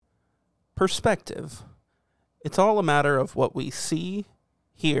perspective. It's all a matter of what we see,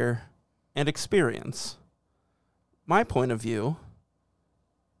 hear, and experience. My point of view,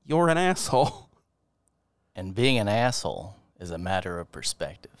 you're an asshole. And being an asshole is a matter of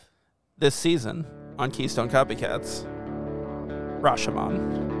perspective. This season on Keystone Copycats,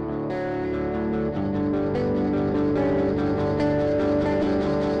 Rashomon.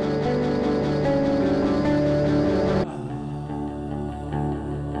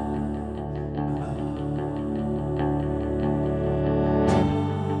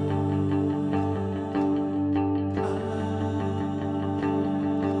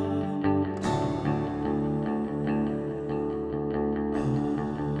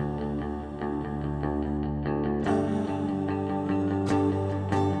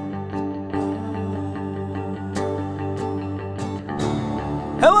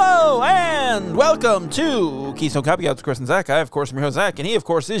 Hello and welcome to Keystone Copycats, Chris and Zach. I, of course, am your host, Zach, and he, of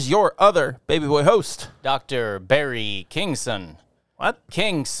course, is your other baby boy host. Dr. Barry Kingson. What?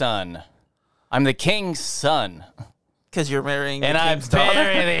 King's son. I'm the king's son. Because you're marrying And the I'm king's daughter?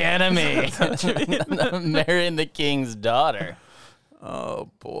 burying the enemy. I'm marrying the king's daughter.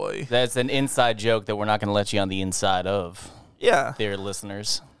 Oh, boy. That's an inside joke that we're not going to let you on the inside of, Yeah. dear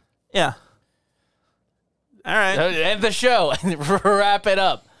listeners. Yeah. All right. End the show. Wrap it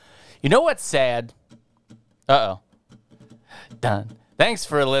up. You know what's sad? Uh-oh. Done. Thanks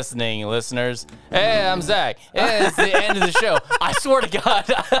for listening, listeners. Hey, I'm Zach. And it's the end of the show. I swear to God,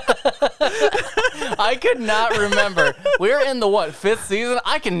 I could not remember. We're in the, fifth season?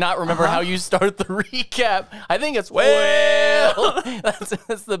 I cannot remember how you start the recap. I think it's,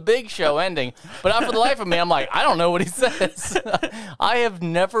 that's the big show ending. But for the life of me, I'm like, I don't know what he says. I have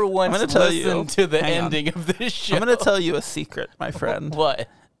never once listened to the ending of this show. I'm going to tell you a secret, my friend. What?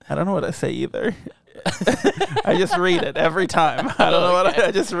 I don't know what I say either. I just read it every time. I don't know what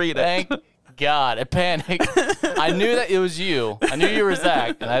I just read it. Thank God. I panicked. I knew that it was you. I knew you were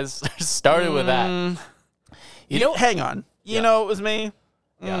Zach, and I started with that. You know, hang on. You know it was me?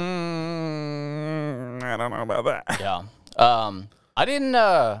 Yeah. I don't know about that. Yeah. I didn't.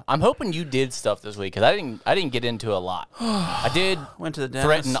 I'm hoping you did stuff this week because I didn't get into a lot. I did Went to the dentist.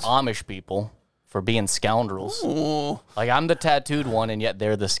 threaten Amish people for being scoundrels. Ooh. Like I'm the tattooed one, and yet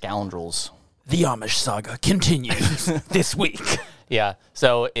they're the scoundrels. The Amish saga continues this week. Yeah.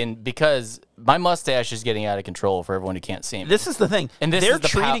 So because my mustache is getting out of control for everyone who can't see me. This is the thing. And they're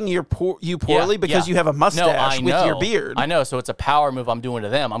treating you poorly because you have a mustache with your beard. I know. So it's a power move I'm doing to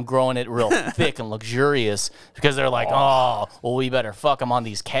them. I'm growing it real thick and luxurious because they're like, oh, well, we better fuck him on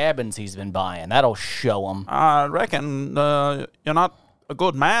these cabins he's been buying. That'll show him. I reckon you're not a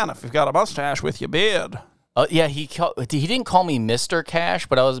good man if you've got a mustache with your beard. Yeah, he didn't call me Mr. Cash,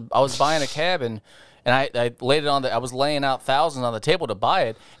 but I was buying a cabin, and I laid it on I was laying out thousands on the table to buy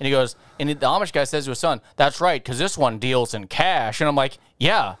it, and he goes, and the Amish guy says to his son, "That's right, because this one deals in cash." And I'm like,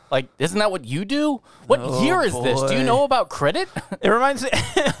 yeah, like isn't that what you do? What year is this? Do you know about credit? It reminds me.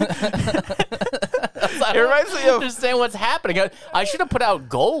 I don't understand what's happening. I should have put out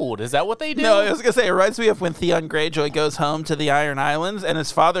gold. Is that what they do? No, I was gonna say it reminds me of when Theon Greyjoy goes home to the Iron Islands, and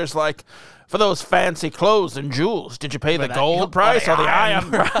his father's like, "For those fancy clothes and jewels, did you pay the gold price or the iron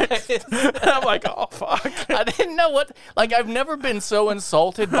price?" And I'm like, oh, fuck. I didn't know what, like, I've never been so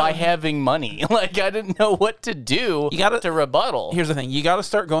insulted by having money. Like, I didn't know what to do to rebuttal. Here's the thing. You got to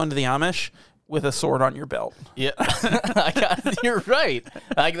start going to the Amish with a sword on your belt. Yeah. You're right.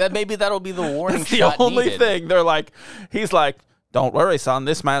 Like, maybe that'll be the warning That's shot the only needed. thing. He's like, "Don't worry, son.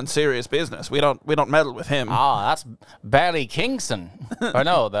 This man's serious business. We don't meddle with him." Ah, that's Barry Kingson. Or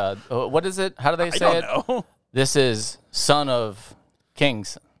no, what is it? How do they say it? I don't know. This is son of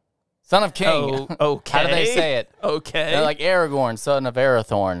kings. Son of king. Oh, okay. How do they say it? Okay. They're like Aragorn, son of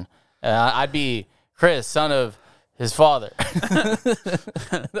Arathorn. I'd be Chris, son of his father.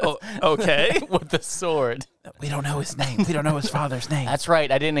 Okay. With the sword. We don't know his name. We don't know his father's name. That's right.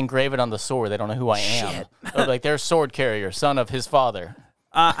 I didn't engrave it on the sword. They don't know who I am. Shit. They're like, they're sword carrier, son of his father.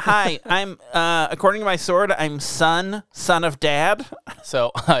 Hi, I'm, according to my sword, I'm son of dad.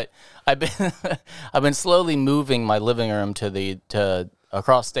 So I've been slowly moving my living room to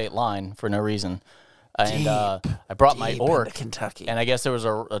across state line for no reason. And I brought my orc into Kentucky. And I guess there was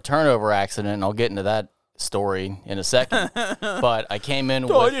a turnover accident, and I'll get into that story in a second. But I came in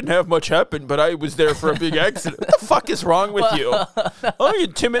I didn't have much happen, but I was there for a big accident. What the fuck is wrong with you? I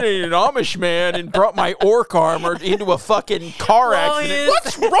intimidated an Amish man and brought my orc armor into a fucking car accident.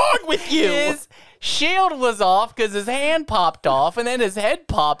 What's wrong with you? His shield was off because his hand popped off, and then his head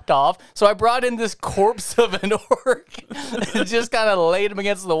popped off. So I brought in this corpse of an orc and just kind of laid him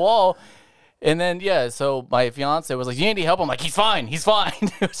against the wall. And then, yeah, so my fiance was like, you need any help? I'm like, he's fine. He's fine.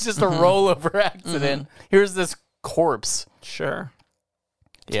 It was just a rollover accident. Here's this corpse. Sure.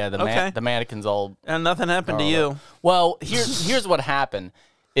 Yeah, the mannequin's all... And nothing happened to you. Well, here's what happened,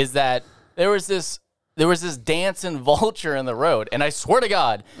 is that there was this dancing vulture in the road, and I swear to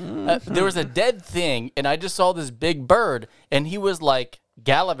God, there was a dead thing, and I just saw this big bird, and he was like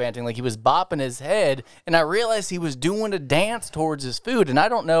gallivanting, like he was bopping his head, and I realized he was doing a dance towards his food, and I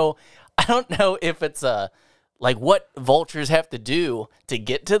don't know if it's like what vultures have to do to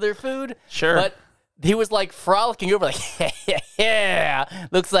get to their food. Sure. But he was like frolicking over, like, yeah,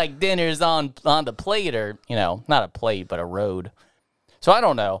 looks like dinner's on the plate, or, you know, not a plate, but a road. So I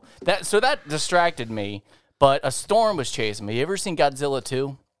don't know. That distracted me, but a storm was chasing me. You ever seen Godzilla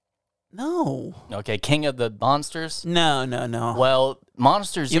 2? No. Okay, King of the Monsters? No. Well,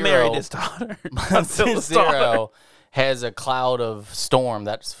 Monster Zero... You married his daughter. Monster Zero has a cloud of storm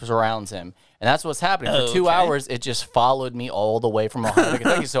that surrounds him. And that's what's happening. For 2 hours, it just followed me all the way from Ohio to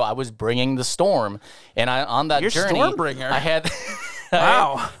Kentucky. So I was bringing the storm. And on that journey, Stormbringer. I had...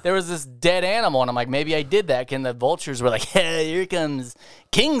 Wow. There was this dead animal, and I'm like, maybe I did that. And the vultures were like, hey, here comes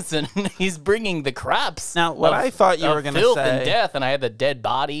Kingston. He's bringing the crops. Now, what I thought you were going to say... and death, and I had the dead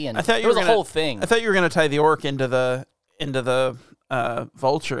body, and I thought there was a whole thing. I thought you were going to tie the orc into the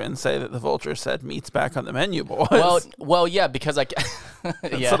vulture and say that the vulture said meat's back on the menu, boys. Well, yeah, because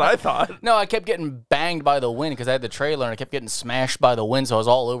That's what I thought. No, I kept getting banged by the wind because I had the trailer, and I kept getting smashed by the wind, so I was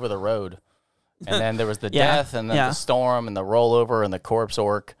all over the road. And then there was the death, and then the storm, and the rollover, and the corpse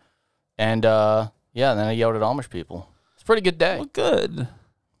orc. And, and then I yelled at Amish people. It's a pretty good day. Well, good.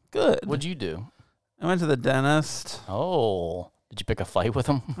 What'd you do? I went to the dentist. Oh. Did you pick a fight with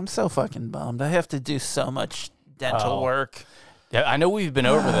him? I'm so fucking bummed. I have to do so much dental work. Yeah, I know we've been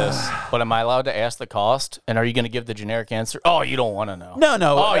over this, but am I allowed to ask the cost? And are you going to give the generic answer? Oh, you don't want to know. No.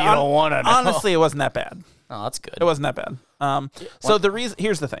 Oh, you don't want to know. Honestly, it wasn't that bad. Oh, that's good. It wasn't that bad. So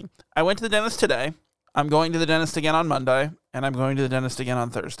here's the thing. I went to the dentist today. I'm going to the dentist again on Monday, and I'm going to the dentist again on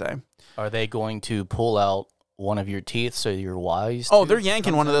Thursday. Are they going to pull out one of your teeth so you're wise? Oh, they're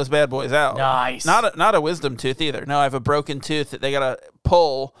yanking one of those bad boys out. Nice. Not a wisdom tooth either. No, I have a broken tooth that they gotta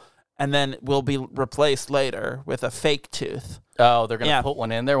pull, and then will be replaced later with a fake tooth. Oh, they're gonna put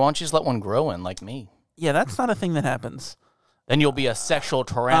one in there. Why don't you just let one grow in like me? Yeah, that's not a thing that happens. Then you'll be a sexual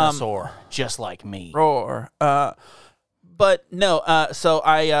tyrannosaur, just like me. Roar. But no. So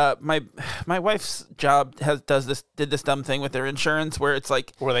I my wife's job did this dumb thing with their insurance where it's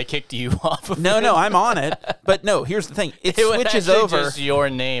like where they kicked you off of No, I'm on it. But no, here's the thing. It switches over. Just your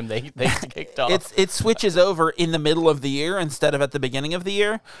name they kicked off. It switches over in the middle of the year instead of at the beginning of the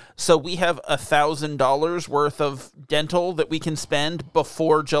year. So we have $1,000 worth of dental that we can spend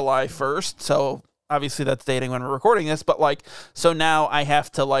before July 1st. So obviously that's dating when we're recording this, but like so now I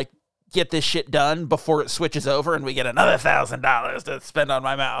have to like get this shit done before it switches over and we get another $1,000 to spend on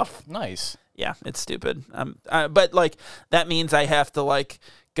my mouth. Nice. Yeah, it's stupid. But like that means I have to like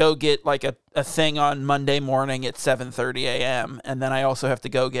go get like a thing on Monday morning at 7:30 a.m. and then I also have to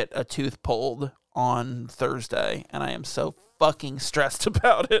go get a tooth pulled on Thursday, and I am so fucking stressed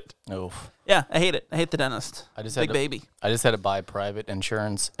about it. Oof. Yeah, I hate it. I hate the dentist. I just baby. I just had to buy private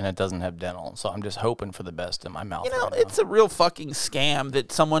insurance, and it doesn't have dental, so I'm just hoping for the best in my mouth. You know, it's a real fucking scam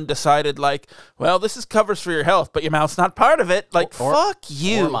that someone decided, like, well, this covers for your health, but your mouth's not part of it. Like, fuck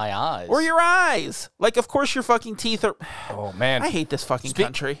you. Or my eyes. Or your eyes. Like, of course your fucking teeth are... Oh, man. I hate this fucking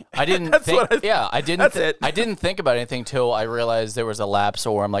country. I didn't That's think... what I didn't... That's it. I didn't think about anything till I realized there was a lapse,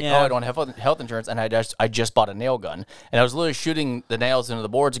 or I'm like, Yeah. oh, I don't have health insurance, and I just bought a nail gun. And I was literally shooting the nails into the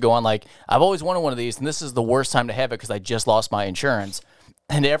boards going like, I've always wanted one of these, and this is the worst time to have it because I just lost my insurance.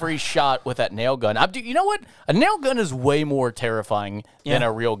 And every shot with that nail gun, you know what? A nail gun is way more terrifying than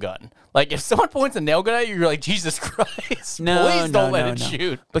a real gun. Like, if someone points a nail gun at you, you're like, Jesus Christ, please don't let it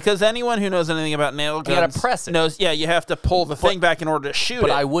shoot. Because anyone who knows anything about nail guns gotta press it. knows, you have to pull the thing back in order to shoot it.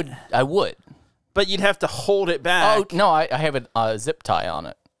 But I would. But you'd have to hold it back. Oh, no, I have a zip tie on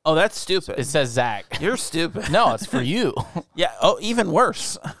it. Oh, that's stupid. It says Zach. You're stupid. No, it's for you. Yeah. Oh, even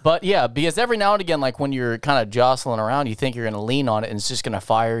worse. But yeah, because every now and again, like when you're kind of jostling around, you think you're going to lean on it and it's just going to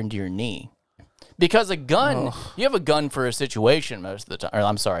fire into your knee. Because a gun, you have a gun for a situation most of the time. Or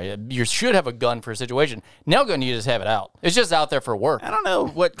I'm sorry, you should have a gun for a situation. Nail gun, you just have it out. It's just out there for work. I don't know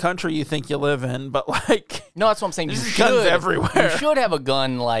what country you think you live in, but like... No, that's what I'm saying. You There's should. guns everywhere. You should have a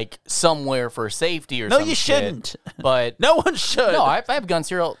gun like somewhere for safety or No, some you shit. shouldn't. But No one should. no, I have guns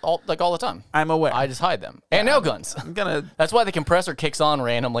here all the time. I'm aware. I just hide them. And nail guns. I'm gonna... That's why the compressor kicks on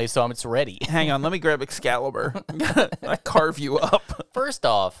randomly, so it's ready. Hang on, let me grab Excalibur. I carve you up. First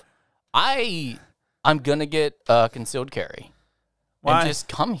off, I'm gonna get concealed carry. Why? And just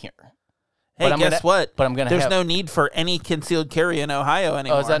come here. Hey, But guess what? But I'm gonna. There's have, no need for any concealed carry in Ohio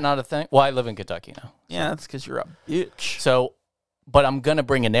anymore. Oh, is that not a thing? Well, I live in Kentucky now. Yeah, that's because you're a bitch. So, but I'm gonna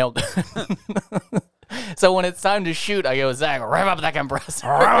bring a nail gun. So when it's time to shoot, I go, Zach, rev up that compressor.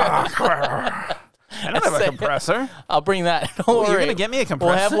 I don't have a compressor. I'll bring that. Don't worry. You're gonna get me a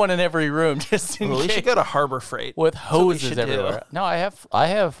compressor. We'll have one in every room just in Well, we case. should go to Harbor Freight. With That's what we hoses should do. everywhere. No, I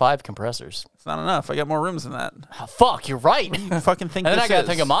have 5 compressors. It's not enough. I got more rooms than that. Oh, fuck, you're right. You fucking think And then this I gotta is?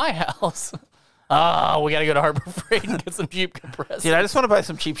 think of my house. Oh, we gotta go to Harbor Freight and get some cheap compressors. Dude, I just want to buy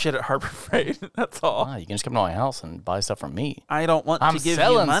some cheap shit at Harbor Freight. That's all. You can just come to my house and buy stuff from me. I don't want I'm to give you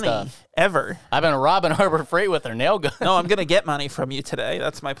selling money stuff. ever. I've been robbing Harbor Freight with their nail gun. No, I'm gonna get money from you today.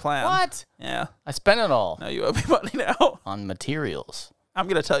 That's my plan. What? Yeah. I spent it all No, you owe me money now. on materials. I'm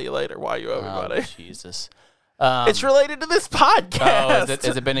gonna tell you later why you owe me Oh, money. Jesus. It's related to this podcast. Oh,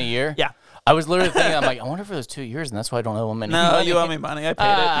 has it been a year? Yeah. I was literally thinking, I'm like, I wonder if it was 2 years, and that's why I don't owe them any No, money. you owe me money. I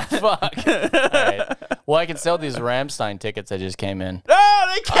paid it. Fuck. All right. Well, I can sell these Rammstein tickets that just came in. Oh,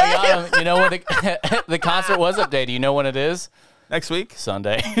 they I can't. got 'em. You know when the concert was updated? Do you know when it is? Next week?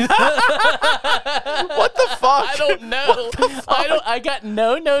 Sunday. What the fuck? I don't know. I got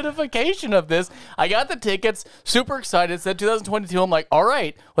no notification of this. I got the tickets, super excited. It said 2022. I'm like, all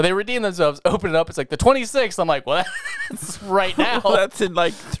right. Well, they redeemed themselves. Open it up. It's like the 26th. I'm like, well, that's right now. That's in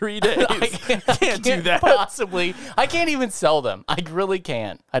like 3 days. I can't do that. Possibly. I can't even sell them. I really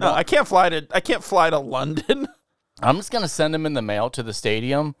can't. I No, don't. I can't fly to London. I'm just gonna send them in the mail to the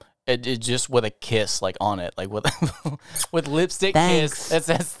stadium. It just with a kiss like on it, like with with lipstick Thanks. kiss that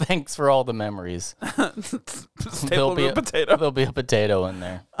says thanks for all the memories. Staple to a potato. There'll be a potato in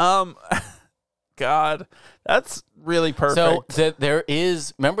there. God, that's really perfect. So there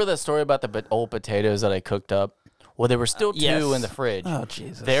is. Remember the story about the old potatoes that I cooked up? Well, there were still 2 yes. in the fridge. Oh,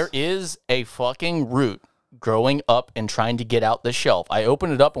 Jesus. There is a fucking root growing up and trying to get out the shelf. I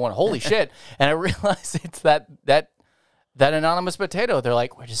opened it up and went, holy shit. And I realized it's that anonymous potato. They're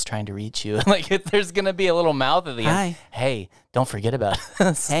like, we're just trying to reach you. Like, there's going to be a little mouth at the end. Hi. Hey, don't forget about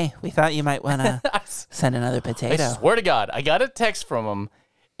us. Hey, we thought you might want to send another I potato. swear to God, I got a text from him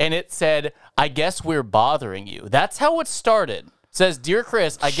and it said, I guess we're bothering you. That's how it started. It says, Dear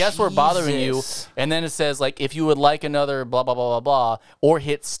Chris, I guess we're bothering you. Jesus. And then it says, like, if you would like another blah, blah, blah, blah, blah, or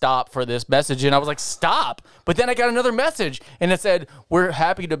hit stop for this message. And I was like, stop. But then I got another message and it said, we're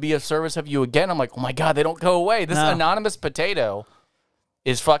happy to be of service of you again. I'm like, oh my God, they don't go away. This No. anonymous potato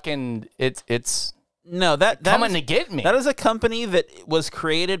is fucking, it's No, that coming is, to get me. that is a company that was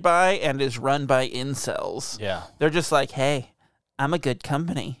created by and is run by incels. Yeah. They're just like, hey, I'm a good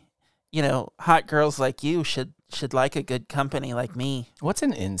company. You know, hot girls like you should like a good company like me. What's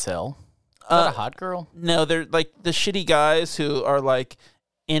an incel? Is that a hot girl? No, they're like the shitty guys who are like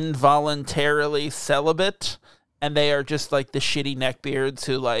involuntarily celibate, and they are just like the shitty neckbeards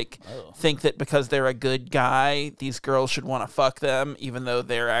who like think that because they're a good guy, these girls should want to fuck them, even though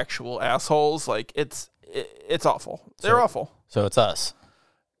they're actual assholes. Like it's awful. They're awful. So it's us.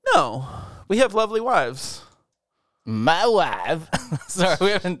 No, we have lovely wives. My wife. Sorry, we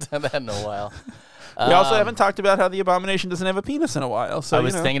haven't done that in a while. We also haven't talked about how the abomination doesn't have a penis in a while. So I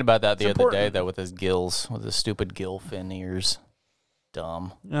was thinking about that the it's other day, important. though, with his gills, with his stupid gill fin ears.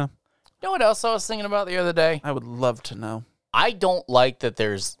 Dumb. Yeah, You know what else I was thinking about the other day? I would love to know. I don't like that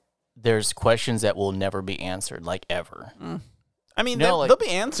there's questions that will never be answered, like ever. I mean, No, they'll be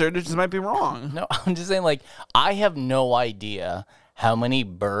answered. It just might be wrong. No, I'm just saying, like, I have no idea how many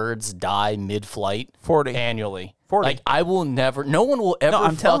birds die mid-flight 40. annually. 40. Like, I will never, no one will ever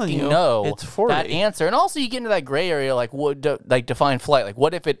I'm telling fucking you, know it's 40. that answer. And also, you get into that gray area, like, what, like, define flight. Like,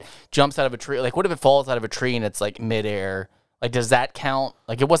 what if it jumps out of a tree? Like, what if it falls out of a tree and it's, like, midair? Like, does that count?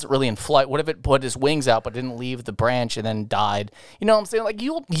 Like, it wasn't really in flight. What if it put its wings out but didn't leave the branch and then died? You know what I'm saying? Like,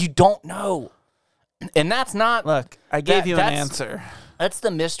 you don't know. And that's not... Look, I gave you an that's- answer. That's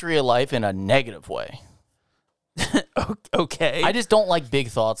the mystery of life in a negative way. Okay. I just don't like big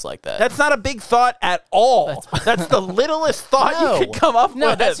thoughts like that. That's not a big thought at all. That's the littlest thought you could come up no,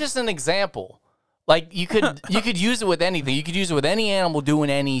 with. that's just an example. Like you could use it with anything. You could use it with any animal doing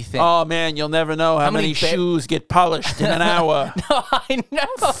anything. Oh man, you'll never know how many many shoes get polished in an hour. No, I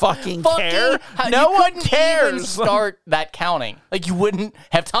know. Fucking care. how- No you one couldn't cares. Even start that counting. Like you wouldn't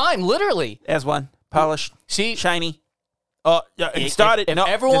have time. Literally. As one polished, See, shiny. Oh, yeah, it started. If no,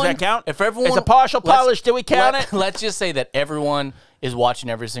 everyone, does that count? If everyone, it's a partial let's- polish. Do we count it? Let's just say that everyone is watching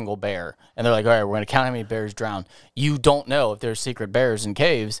every single bear, and they're like, "All right, we're gonna count how many bears drown." You don't know if there's secret bears in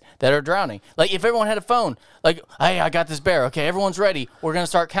caves that are drowning. Like if everyone had a phone, like, "Hey, I got this bear. Okay, everyone's ready. We're gonna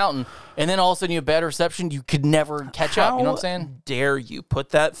start counting." And then all of a sudden you have bad reception. You could never catch up. You know what I'm saying? Dare you put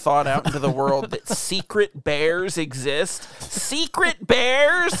that thought out into the world that secret bears exist? Secret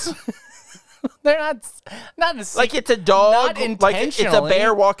bears? They're not like it's a dog, not like it's a intentionally.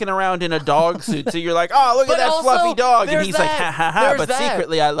 bear walking around in a dog suit. So you're like, oh, look at But that also, fluffy dog, and there's he's like, that. ha ha ha. There's But that.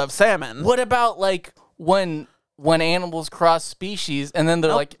 secretly, I love salmon. What about like when animals cross species and then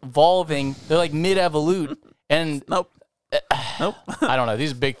they're like evolving, they're like mid-evolute, and Nope. Nope. I don't know.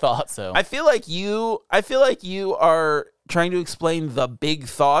 These are big thoughts, though. I feel like you are trying to explain the big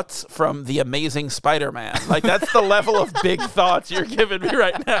thoughts from The Amazing Spider-Man. Like that's the level of big thoughts you're giving me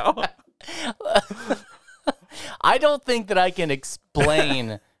right now. I don't think that I can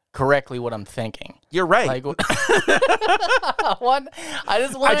explain correctly what I'm thinking. You're right. Like,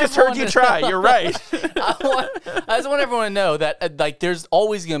 I just heard you try. You're right. I just want everyone to know that like there's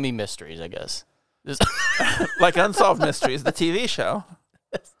always going to be mysteries, I guess. Like Unsolved Mysteries, the TV show.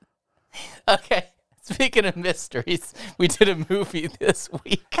 Okay. Speaking of mysteries, we did a movie this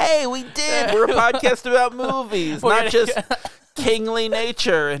week. Hey, we did. We're a podcast about movies, not just kingly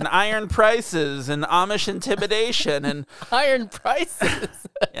nature and iron prices and Amish intimidation and Iron prices.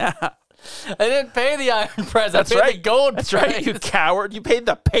 yeah. I didn't pay the iron price. That's I paid right. the gold That's price. right, you coward. You paid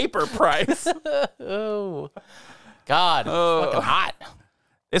the paper price. Oh, God. Oh. Fucking hot.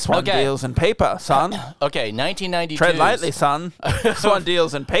 This one Okay. deals in paper, son. Okay, 1992. Tread lightly, son. This one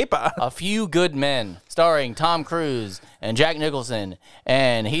deals in paper. A Few Good Men, starring Tom Cruise and Jack Nicholson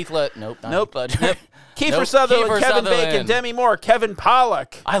and Heath Ledger. Nope. Not Nope. Heath Ledger. Kiefer Nope, Sutherland, Kiefer Kevin Bacon, Sutherland. Demi Moore, Kevin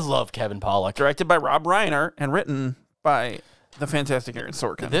Pollak. I love Kevin Pollak. Directed by Rob Reiner and written by the fantastic Aaron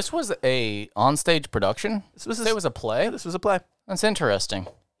Sorkin. This was a onstage production. This was It was a play. This was a play. That's interesting.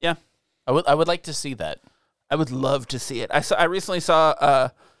 Yeah. I would like to see that. I would love to see it. I recently saw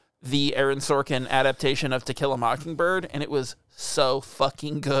the Aaron Sorkin adaptation of To Kill a Mockingbird, and it was so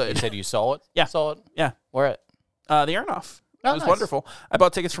fucking You good. said you saw it. Yeah. Saw it. Yeah. Where at? The Aronoff. Oh, It was nice. wonderful. I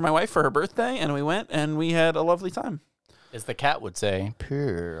bought tickets for my wife for her birthday, and we went, and we had a lovely time. As the cat would say,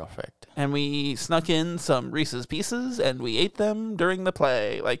 perfect. And we snuck in some Reese's Pieces, and we ate them during the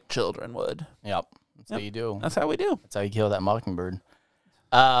play like children would. Yep. That's what you do. That's how we do. That's how you kill that mockingbird.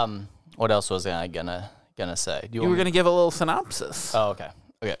 What else was I gonna say? Do You were going to give a little synopsis. Oh, okay.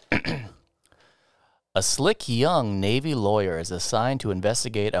 Okay. A slick young Navy lawyer is assigned to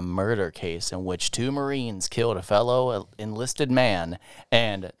investigate a murder case in which 2 Marines killed a fellow enlisted man,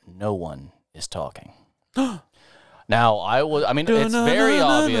 and no one is talking. Now, it's very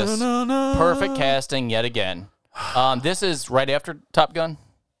obvious. Perfect casting yet again. This is right after Top Gun.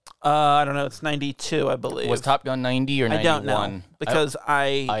 I don't know. It's 92, I believe. Was Top Gun 90 or 91? I don't know. Because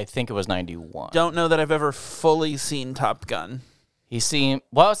I think it was 91. don't know that I've ever fully seen Top Gun. He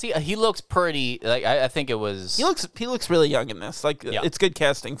looks pretty, like, I think it was. He looks really young in this. Like, Yeah. it's good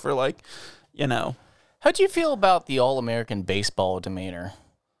casting for, like, you know. How'd you feel about the All-American baseball demeanor?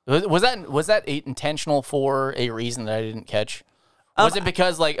 Was that intentional for a reason that I didn't catch? Was it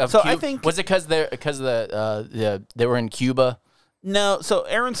because like of so Cuba? I think- Was it because they were in Cuba? No, so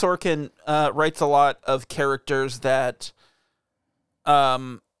Aaron Sorkin writes a lot of characters that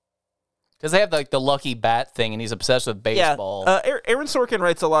Because they have like the lucky bat thing, and he's obsessed with baseball. Aaron Sorkin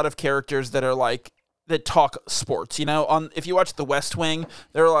writes a lot of characters that are like that talk sports. You know, if you watch The West Wing,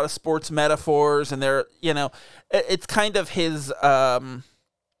 there are a lot of sports metaphors, and it's kind of his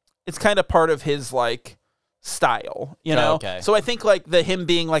it's kind of part of his like style. You know, okay. So I think like him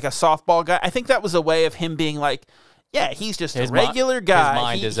being like a softball guy, I think that was a way of him being like, yeah, he's just His a regular his guy.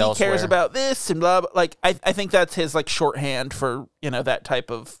 mind He is cares elsewhere. about this and blah, blah. Like, I think that's his, like, shorthand for, that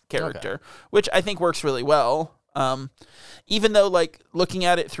type of character, which I think works really well. Even though, like, looking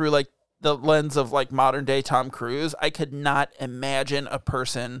at it through, like, the lens of, like, modern-day Tom Cruise, I could not imagine a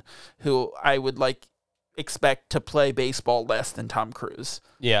person who I would, like, expect to play baseball less than Tom Cruise.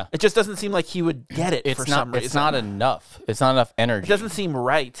 Yeah. It just doesn't seem like he would get it for some reason. It's not enough. It's not enough energy. It doesn't seem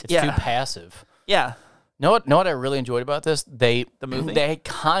right. It's too passive. Yeah. Know what I really enjoyed about this? The movie? They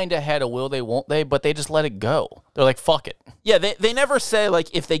kind of had a will they won't they, but they just let it go. They're like, fuck it. Yeah, they never say,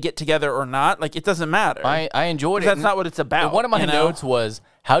 like, if they get together or not. Like, it doesn't matter. I enjoyed it. That's not what it's about. And one of my you know? notes was,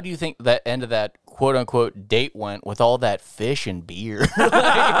 how do you think that end of that quote unquote date went with all that fish and beer?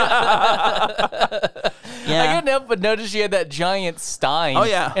 Yeah. I couldn't help but notice she had that giant stein Oh,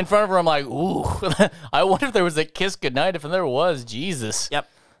 yeah. in front of her. I'm like, ooh, I wonder if there was a kiss goodnight. If there was, Jesus. Yep.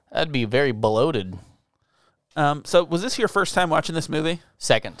 That'd be very bloated. So was this your first time watching this movie?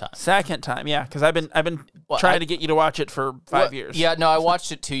 Second time. Second time, yeah, because I've been Well, trying I- to get you to watch it for 5 years. Yeah, no, I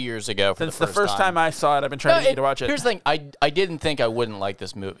watched it 2 years ago for Since the the first time I saw it, I've been trying to get you to watch it. Here's the thing. I didn't think I wouldn't like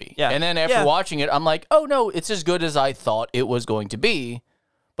this movie. Yeah. And then after Yeah. watching it, I'm like, oh, no, it's as good as I thought it was going to be.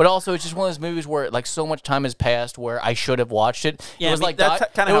 But also, it's just one of those movies where like so much time has passed where I should have watched it. Yeah, it was like that's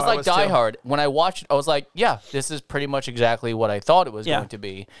kind of it was how I like was Die too. Hard. When I watched it, I was like, yeah, this is pretty much exactly what I thought it was going to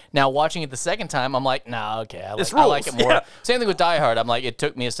be. Now watching it the second time, I'm like, nah, okay, I like it more. Yeah. Same thing with Die Hard. I'm like, it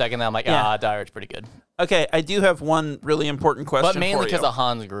took me a second, then I'm like, Die Hard's pretty good. Okay, I do have one really important question But mainly because because of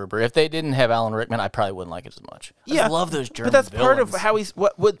Hans Gruber. If they didn't have Alan Rickman, I probably wouldn't like it as much. I just love those German But that's part of villains. how he's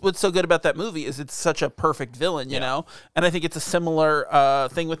what's so good about that movie is it's such a perfect villain, you know. And I think it's a similar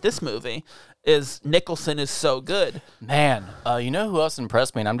thing with this movie. Is Nicholson is so good. Man, you know who else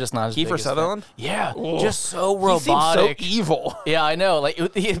impressed me? And I'm just not as big Kiefer as Sutherland? Yeah, just so He seems so robotic. evil. Yeah, I know.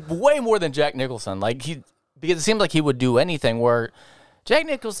 Like he way more than Jack Nicholson. Like because it seems like he would do anything. Where Jack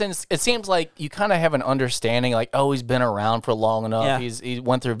Nicholson, it seems like you kind of have an understanding. Like, oh, he's been around for long enough. Yeah. He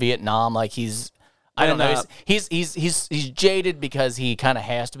went through Vietnam. Like I don't know. He's jaded because he kind of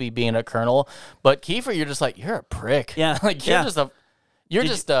has to be being a colonel. But Kiefer, you're just like you're a prick. Yeah, like you're yeah. just a. You're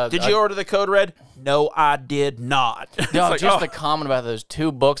Did you order the code red? No, I did not. No, It's just like, the comment about those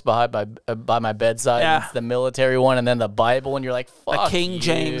two books by my bedside. Yeah. It's the military one and then the Bible, and you're like, fuck the King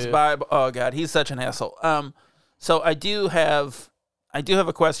James you. Bible. Oh God, he's such an asshole. So I do have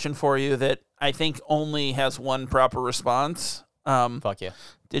a question for you that I think only has one proper response. Fuck yeah.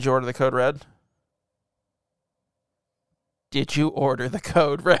 Did you order the code red? Did you order the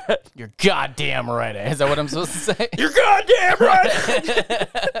code red? You're goddamn right. Is that what I'm supposed to say? You're goddamn right.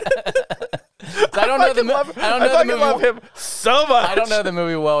 I don't know the movie. I don't know the movie. love him so much. I don't know the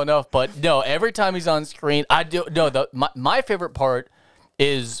movie well enough, but no, every time he's on screen, I do. No, my favorite part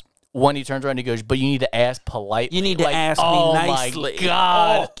is when he turns around and he goes, but you need to ask politely. You need to ask me oh nicely. My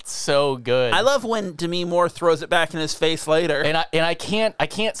God, Oh. it's so good. I love when Demi Moore throws it back in his face later. And I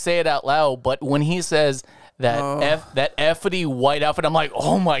can't say it out loud, but when he says that effity white outfit, I'm like,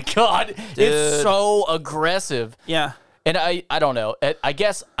 oh my God, Dude. it's so aggressive. Yeah. And I don't know. I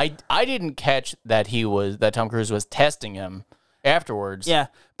guess I didn't catch that Tom Cruise was testing him afterwards. Yeah,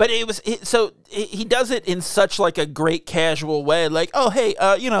 but he does it in such like a great casual way, like, oh hey,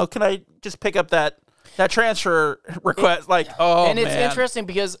 can I just pick up that transfer request? And it's man. interesting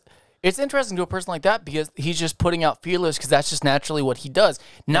because it's interesting to a person like that because he's just putting out feelers because that's just naturally what he does.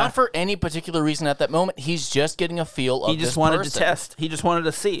 Not for any particular reason at that moment. He's just getting a feel of He just this wanted person. to test. He just wanted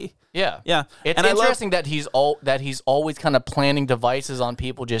to see. Yeah, Yeah. It's And I love- interesting that he's always kind of planning devices on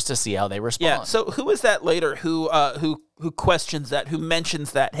people just to see how they respond. Yeah. So who is that later? Who questions that? Who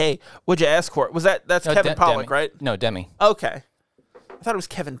mentions that? Hey, what'd you ask for? That's No, Kevin Pollak, Demi. right? No, Demi. Okay. I thought it was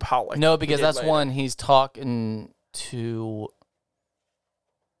Kevin Pollak. No, who because did that's later. one he's talking to.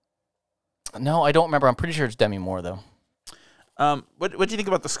 No, I don't remember. I'm pretty sure it's Demi Moore though. What do you think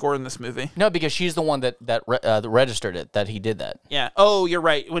about the score in this movie? No, because she's the one that registered it, that he did that. Yeah. Oh, you're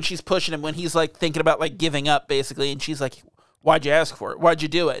right. When she's pushing him, when he's like thinking about like giving up, basically, and she's like, "Why'd you ask for it? Why'd you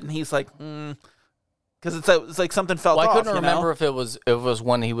do it?" And he's like, because it's like something felt Well, off. I couldn't you remember know? if it was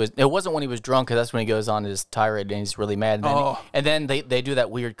when he was. It wasn't when he was drunk, because that's when he goes on his tirade and he's really mad. And then they do that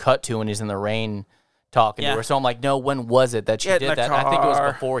weird cut to when he's in the rain talking to her. So I'm like, no, when was it that she Yeah, in did the that? I think it was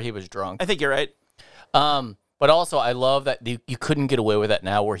car. before he was drunk. I think you're right. But also, I love that you couldn't get away with that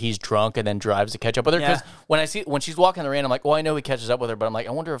now, where he's drunk and then drives to catch up with her. Because when she's walking in the rain, I'm like, well, I know he catches up with her, but I'm like, I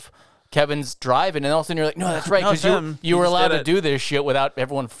wonder if Kevin's driving, and all of a sudden you're like, no, that's right, No, because it's him. you He were just allowed did to it. do this shit without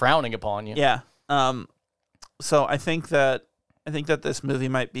everyone frowning upon you. Yeah. So I think that this movie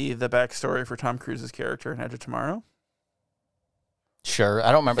might be the backstory for Tom Cruise's character in Edge of Tomorrow. Sure,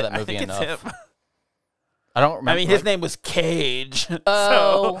 I don't remember that I movie think enough. it's him. I don't remember. I mean, his name was Cage.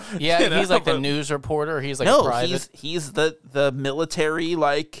 Oh, so, yeah, you know, he's like the but- news reporter. He's like a No, private. he's the military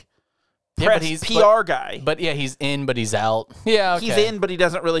like Yeah, press but he's PR guy. But yeah, he's in, but he's out. Yeah, okay. He's in, but he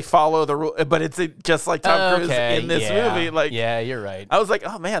doesn't really follow the rule. But it's just like Tom Cruise in this movie. Like, yeah, you're right. I was like,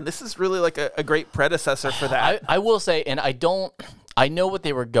 oh man, this is really like a great predecessor for that. I will say, and I know what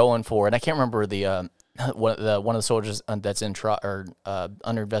they were going for, and I can't remember the one of the soldiers that's in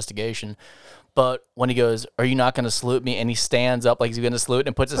under investigation. But when he goes, "Are you not going to salute me?" and he stands up like he's going to salute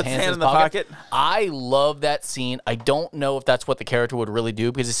and puts his hands in his pocket. I love that scene. I don't know if that's what the character would really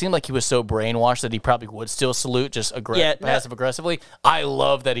do, because it seemed like he was so brainwashed that he probably would still salute, just passive aggressively. I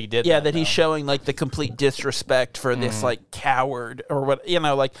love that he did. Yeah, that he's showing like the complete disrespect for this like coward or what,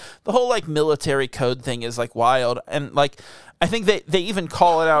 like the whole like military code thing is like wild. And like I think they even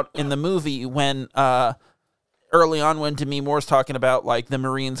call it out in the movie when early on when Demi Moore's talking about like the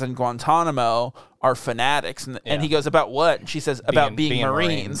Marines in Guantanamo are fanatics, and he goes, about what? And she says about being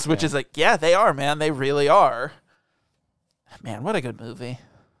Marines, which is like, yeah, they are, man. They really are. Man, what a good movie.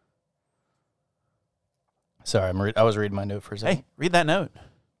 Sorry, I was reading my note for a second. Hey, read that note.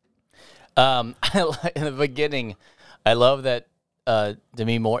 In the beginning, I love that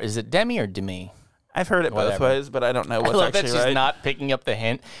Demi Moore. Is it Demi or Demi? I've heard it both ways, but I don't know what's I love actually that she's right. not picking up the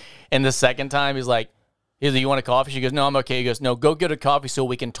hint. And the second time, he's like, you want a coffee? She goes, no, I'm okay. He goes, no, go get a coffee so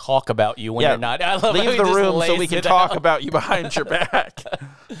we can talk about you when you're not. I love Leave the room so we can talk about you behind your back.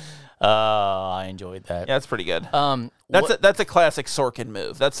 I enjoyed that. Yeah, that's pretty good. That's a classic Sorkin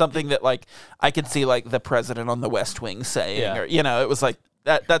move. That's something that like I could see like the president on the West Wing saying, or it was like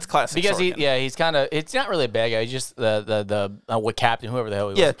that. That's classic. Because Sorkin. he's kind of. It's not really a bad guy. He's just the captain, whoever the hell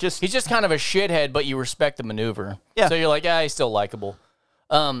he was. Yeah, he's just kind of a shithead, but you respect the maneuver. Yeah. So you're like, he's still likable.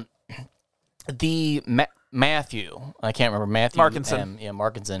 The Matthew, I can't remember Matthew Markinson.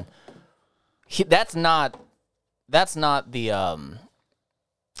 Markinson. That's not the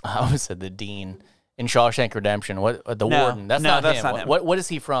I always said the dean in Shawshank Redemption. What the warden? That's not him. What is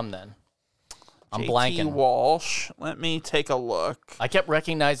he from then? I'm blanking. Walsh. Let me take a look. I kept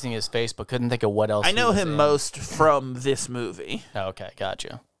recognizing his face, but couldn't think of what else. I know him most from this movie. Oh, okay,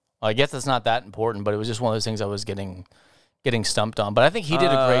 gotcha. Well, I guess it's not that important, but it was just one of those things I was getting stumped on. But I think he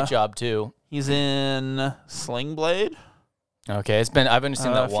did a great job too. He's in Sling Blade. Okay, I've only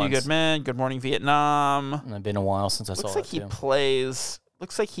seen that once. A Few Good Men, Good Morning Vietnam. It's been a while since I saw it.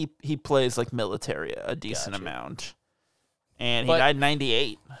 Looks like he plays like military a decent amount. And he died in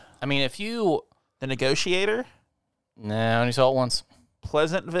 98. I mean, if you... The Negotiator? Nah, I only saw it once.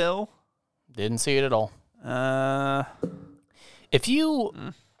 Pleasantville? Didn't see it at all. If you...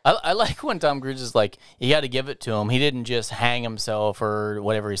 I like when Tom Cruise is like, you got to give it to him. He didn't just hang himself or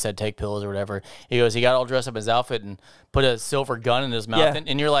whatever he said, take pills or whatever. He goes, he got all dressed up in his outfit and put a silver gun in his mouth. Yeah.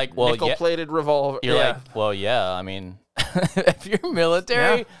 And you're like, well, nickel-plated revolver. You're like, well, yeah. I mean, if you're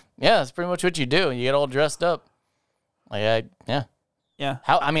military, that's pretty much what you do. You get all dressed up. Like, yeah.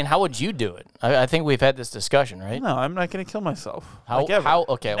 How would you do it? I think we've had this discussion, right? No, I'm not going to kill myself.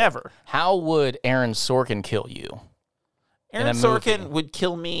 Okay. Never. How would Aaron Sorkin kill you? Aaron Sorkin would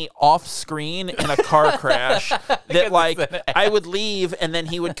kill me off screen in a car crash. That like I would leave and then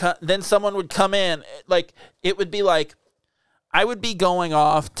he would then someone would come in. Like it would be like I would be going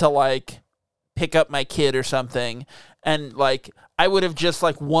off to like pick up my kid or something, and like I would have just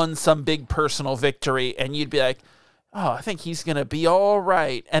like won some big personal victory, and you'd be like, oh, I think he's gonna be all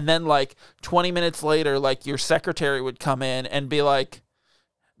right. And then like 20 minutes later, like your secretary would come in and be like,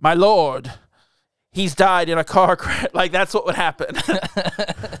 my lord, he's died in a car crash. Like, that's what would happen.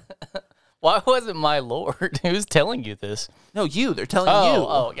 Why wasn't my lord? Who's telling you this? No, you. They're telling you.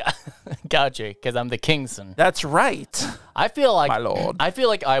 Oh, gotcha. Because I'm the Kingson. That's right. I feel like my lord. I feel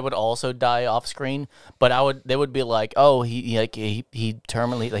like I would also die off screen, but they would be like, oh, he was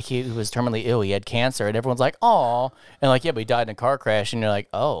terminally ill. He had cancer, and everyone's like, oh, and like, yeah, but he died in a car crash, and you're like,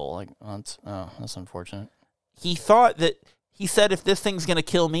 oh, that's unfortunate. He thought that. He said, if this thing's going to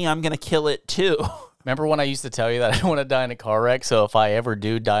kill me, I'm going to kill it too. Remember when I used to tell you that I don't want to die in a car wreck? So if I ever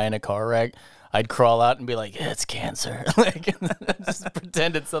do die in a car wreck, I'd crawl out and be like, it's cancer. Like, just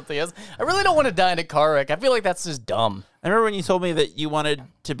pretend it's something else. I really don't want to die in a car wreck. I feel like that's just dumb. I remember when you told me that you wanted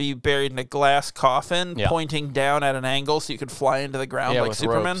to be buried in a glass coffin, pointing down at an angle so you could fly into the ground like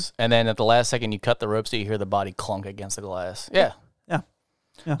Superman. Ropes. And then at the last second, you cut the rope so you hear the body clunk against the glass. Yeah.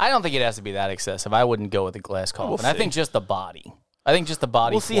 I don't think it has to be that excessive. I wouldn't go with a glass coffin. I think just the body.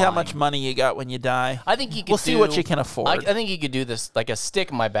 We'll see how much money you got when you die. I think you could. We'll see what you can afford. I think you could do this like a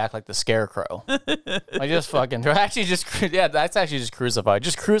stick in my back, like the Scarecrow. I just fucking that's actually just crucify.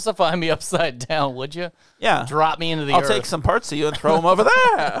 Just crucify me upside down, would you? Yeah. Drop me into the earth. I'll take some parts of you and throw them over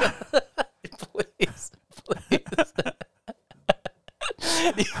there. Please.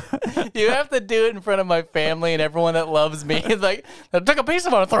 You have to do it in front of my family and everyone that loves me. It's like, I took a piece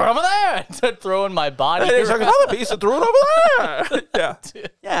of it and throw it over there. Start throwing my body. Hey, took another piece and threw it over there.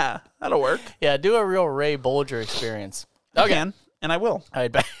 Yeah, that'll work. Yeah, do a real Ray Bolger experience. Okay, and I will. All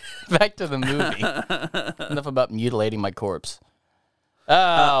right, back to the movie. Enough about mutilating my corpse.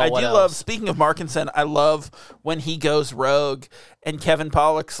 I do love, speaking of Markinson, I love when he goes rogue and Kevin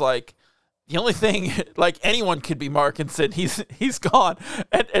Pollak's like, the only thing, like, anyone could be Markinson. He's gone.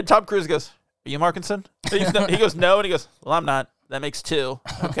 And Tom Cruise goes, are you Markinson? He goes, no. And he goes, well, I'm not. That makes two.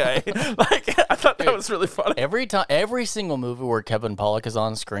 Okay. Like, I thought that was really funny. Every single movie where Kevin Pollak is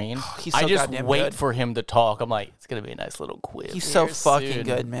on screen, he's so I just goddamn wait good. for him to talk. I'm like, it's going to be a nice little quiz. He's so fucking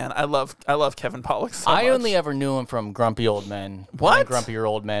good, man. I love Kevin Pollak so much. I only ever knew him from Grumpy Old Men. What? Grumpier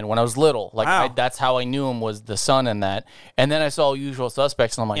Old Men when I was little. Like, wow. That's how I knew him, was the son in that. And then I saw Usual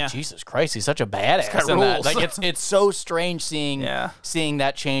Suspects, and I'm like, Jesus Christ, he's such a badass in that. Like, it's so strange seeing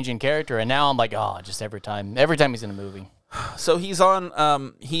that change in character. And now I'm like, just every time he's in a movie. So he's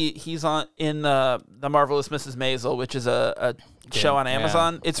on he's on in the Marvelous Mrs. Maisel, which is a show on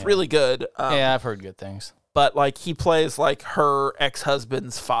Amazon. It's really good. I've heard good things. but like he plays like her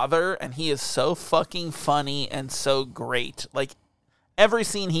ex-husband's father, and he is so fucking funny and so great. Like every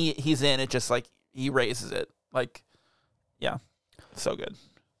scene he's in, it just like he raises it. Like, yeah, so good.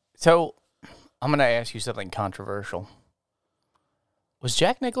 So I'm gonna ask you something controversial. Was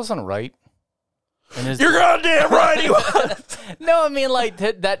Jack Nicholson right? You're goddamn right he was. No, I mean like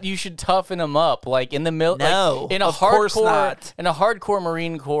that you should toughen him up, like in the No, like, in a of course not. in a hardcore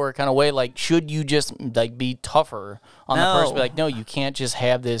Marine Corps kind of way. Like, should you just like be tougher on the person? Be like, no, you can't just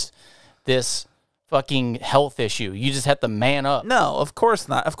have this fucking health issue. You just have to man up. No, of course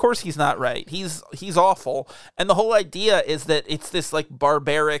not. Of course he's not right. He's awful. And the whole idea is that it's this like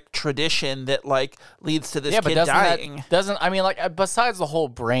barbaric tradition that like leads to this kid dying. I mean, like, besides the whole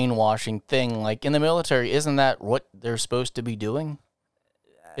brainwashing thing, like in the military, isn't that what they're supposed to be doing?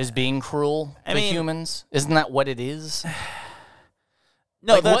 Is being cruel to humans? Isn't that what it is?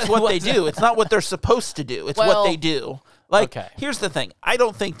 No, like, that's what they do. It's not what they're supposed to do. It's what they do. Like, here's the thing. I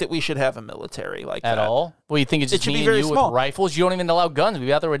don't think that we should have a military like that. At all? Well, you think it's just me and you with rifles? You don't even allow guns. We'd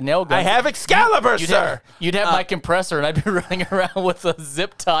be out there with nail guns. I have Excalibur, sir! You'd have my compressor, and I'd be running around with a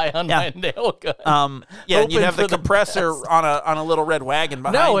zip tie on my nail gun. Yeah, and you'd have the compressor on a little red wagon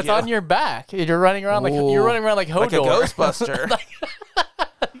behind you. No, it's on your back. You're running around like Hodor. Like a Ghostbuster.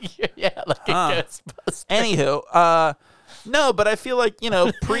 Yeah, like a Ghostbuster. Anywho, no, but I feel like,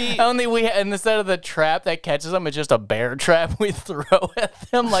 only instead of the trap that catches them, it's just a bear trap we throw at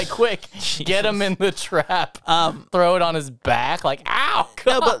them. Like, quick, get him in the trap. Throw it on his back. Like, ow,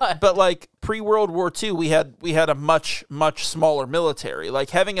 God. No, but like pre-World War II, we had a much much smaller military.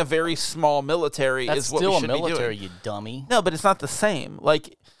 Like having a very small military is what we should be doing. That's still a military, you dummy. No, but it's not the same.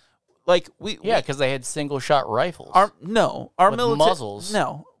 Like because they had single shot rifles. Our military muzzles.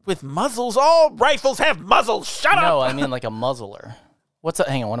 No. With muzzles? All rifles have muzzles. Shut up. No, I mean like a muzzler.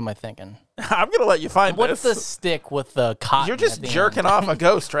 Hang on, what am I thinking? I'm going to let you find What's the stick with the cotton? You're just jerking off a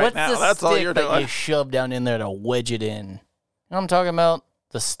ghost right now. That's all you're doing. What's the stick that you shove down in there to wedge it in? You know what I'm talking about?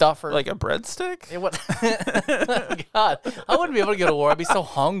 The stuffer. Like a breadstick? God, I wouldn't be able to go to war. I'd be so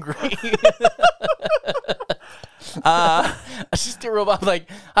hungry. I just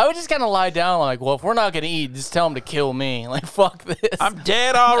I would just kind of lie down like, well, if we're not gonna eat, just tell them to kill me. Like, fuck this. I'm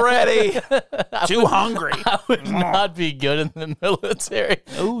dead already. Too hungry. I would not be good in the military.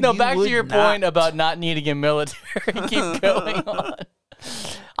 No, back to your point about not needing a military. Keep going on.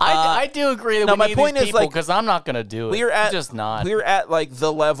 I do agree that we need these people because I'm not gonna do it. We're at like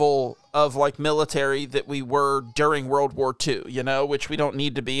the level of like military that we were during World War II, which we don't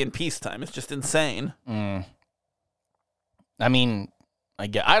need to be in peacetime. It's just insane. I mean, I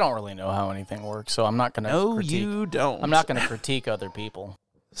don't really know how anything works, so I'm not going to critique. No, you don't. I'm not going to critique other people.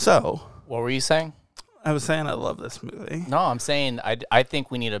 So, what were you saying? I was saying I love this movie. No, I'm saying I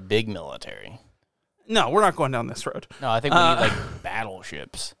think we need a big military. No, we're not going down this road. No, I think we need like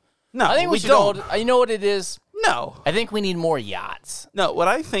battleships. No, I think we should. You know what it is? No. I think we need more yachts. No, what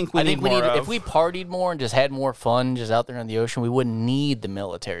I think we need if we partied more and just had more fun just out there in the ocean, we wouldn't need the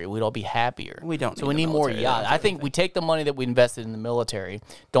military. We'd all be happier. We don't So we need more yachts. I think we take the money that we invested in the military,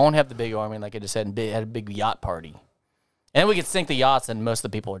 don't have the big army, like I just said, and had a big yacht party. And we could sink the yachts and most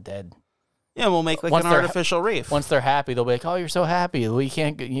of the people are dead. Yeah, we'll make like an artificial reef. Once they're happy, they'll be like, oh, you're so happy. We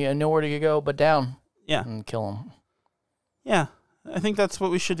can't nowhere to go but down. Yeah. And kill them. Yeah, I think that's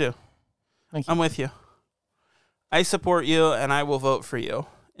what we should do. Thank you. I'm with you. I support you, and I will vote for you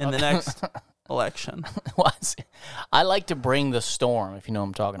in the next election. I like to bring the storm, if you know what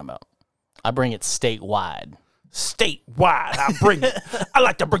I'm talking about. I bring it statewide. Statewide, I bring it. I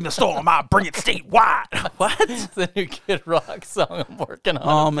like to bring the storm. I bring it statewide. What? It's the new Kid Rock song I'm working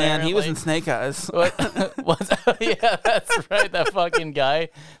on. Oh, man, he was in Snake Eyes. Yeah, that's right. That fucking guy.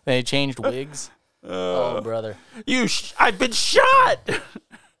 They changed wigs. Oh, brother. I've been shot.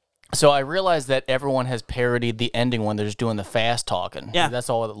 So I realized that everyone has parodied the ending when they're just doing the fast talking. Yeah. That's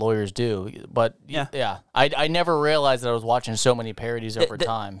all that lawyers do. But yeah. I never realized that I was watching so many parodies over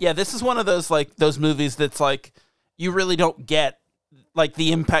time. Yeah, this is one of those movies that's like you really don't get like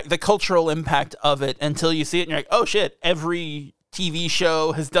the cultural impact of it until you see it and you're like, oh shit, every TV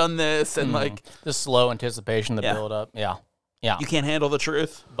show has done this and like the slow anticipation, the build up. Yeah. Yeah. You can't handle the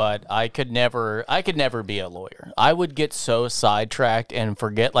truth. But I could never be a lawyer. I would get so sidetracked and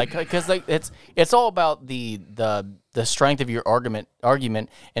forget, like, because like it's all about the strength of your argument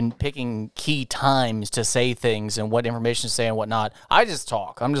and picking key times to say things and what information to say and whatnot. I just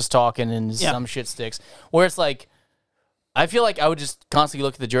talk. I'm just talking and some shit sticks. Where it's like, I feel like I would just constantly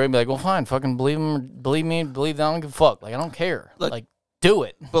look at the jury and be like, well, fine, fucking believe him, believe me, believe them. I don't give a fuck. Like, I don't care. Look, like, do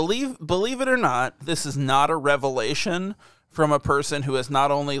it. Believe it or not, this is not a revelation from a person who has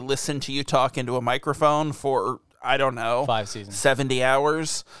not only listened to you talk into a microphone for, I don't know, 5 seasons, 70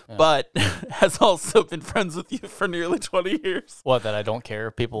 hours, but has also been friends with you for nearly 20 years. What, that I don't care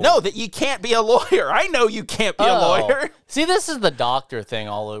if people... No, that you can't be a lawyer. I know you can't be a lawyer. See, this is the doctor thing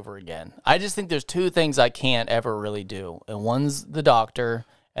all over again. I just think there's 2 things I can't ever really do. And one's the doctor,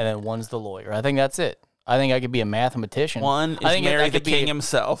 and then one's the lawyer. I think that's it. I think I could be a mathematician. One is marry the king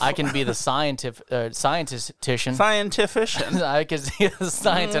himself. I can be the scientistician. Scientifician. I could be a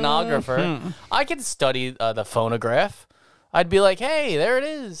scientonographer. I could study the phonograph. I'd be like, hey, there it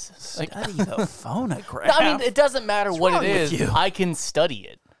is. Study the phonograph. I mean, it doesn't matter what it is. I can study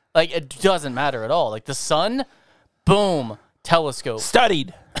it. Like, it doesn't matter at all. Like, the sun, boom, telescope.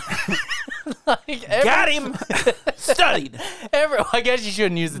 Studied. Got him. Studied. I guess you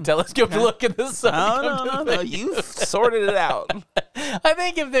shouldn't use the telescope to look at the sun. No. You've sorted it out. I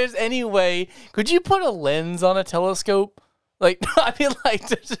think if there's any way, could you put a lens on a telescope? Like, I mean, like,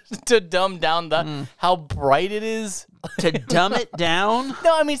 to dumb down how bright it is. To dumb it down?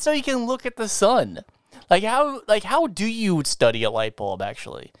 No, I mean, so you can look at the sun. How do you study a light bulb,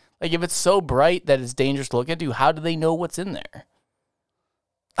 actually? Like, if it's so bright that it's dangerous to look into, how do they know what's in there?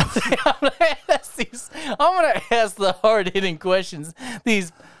 I'm gonna ask the hard-hitting questions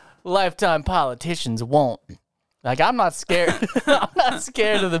these lifetime politicians won't. Like, I'm not scared. I'm not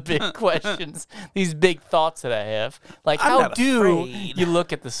scared of the big questions, these big thoughts that I have. Like, how do you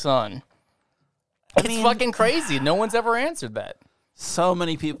look at the sun? It's fucking crazy. No one's ever answered that. So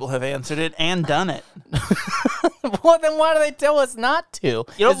many people have answered it and done it. Well, then why do they tell us not to?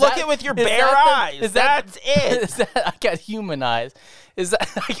 You don't look it with your bare eyes. That's it. I got humanized.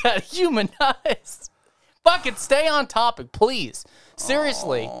 I got humanized? Fucking stay on topic, please.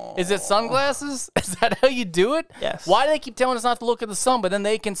 Seriously. Is it sunglasses? Is that how you do it? Yes. Why do they keep telling us not to look at the sun, but then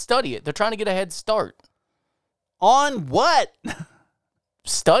they can study it? They're trying to get a head start. On what?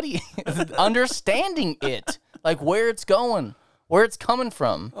 Study. Understanding it. Like, where it's going. Where it's coming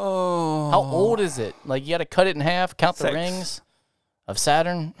from. Oh. How old is it? Like, you got to cut it in half, count the 6 rings of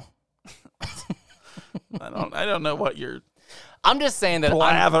Saturn. I don't know what you're I'm just saying that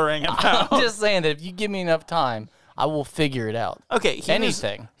blathering about. I'm just saying that if you give me enough time, I will figure it out. Okay,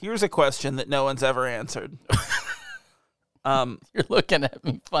 here's a question that no one's ever answered. You're looking at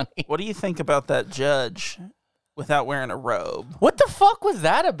me funny. What do you think about that judge without wearing a robe? What the fuck was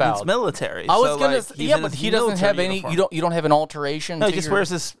that about? It's military. I was gonna say, but he doesn't have any. Uniform. You don't have an alteration. No, he just wears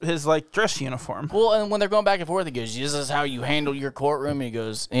his like dress uniform. Well, and when they're going back and forth, he goes, "This is how you handle your courtroom." And he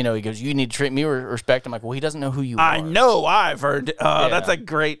goes, "You need to treat me with respect." I'm like, "Well, he doesn't know who you are." I know I've heard. That's a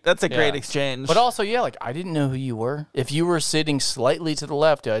great exchange. But also, like, I didn't know who you were. If you were sitting slightly to the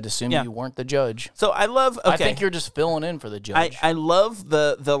left, I'd assume you weren't the judge. So I love. Okay. I think you're just filling in for the judge. I love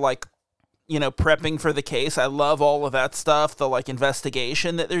the like, prepping for the case. I love all of that stuff, the like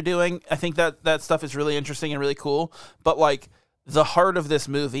investigation that they're doing. I think that stuff is really interesting and really cool. But like the heart of this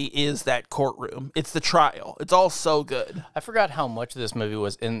movie is that courtroom. It's the trial. It's all so good. I forgot how much of this movie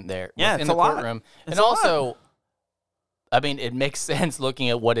was in there. Yeah, in it's the a lot. courtroom. It's and a also, lot. I mean, it makes sense looking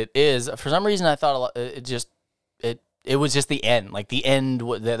at what it is. For some reason, I thought it was just the end. Like the end,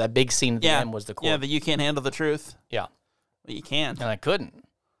 that big scene at the end was the court. Yeah, that you can't handle the truth. Yeah. Well, you can't. And I couldn't.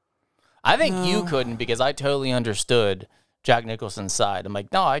 I think you couldn't because I totally understood Jack Nicholson's side. I'm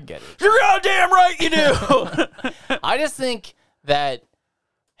like, no, I get it. You're goddamn right you do. I just think that,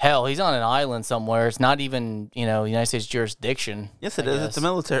 hell, he's on an island somewhere. It's not even, United States jurisdiction. Yes, it is. It's a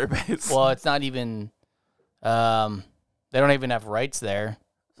military base. Well, it's not even, they don't even have rights there.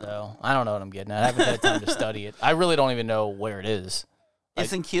 So I don't know what I'm getting at. I haven't had time to study it. I really don't even know where it is.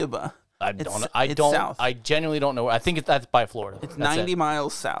 It's in Cuba. South. I genuinely don't know. I think that's by Florida. It's 90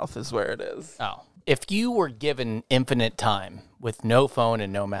 miles south is where it is. Oh. If you were given infinite time with no phone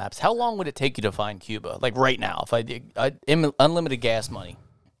and no maps, how long would it take you to find Cuba? Like right now, if I did unlimited gas money,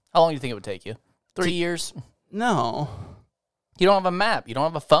 how long do you think it would take you? 3 years? No. You don't have a map. You don't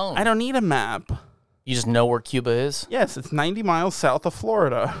have a phone. I don't need a map. You just know where Cuba is? Yes, it's 90 miles south of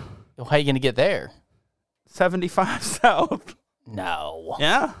Florida. How are you going to get there? 75 south. No.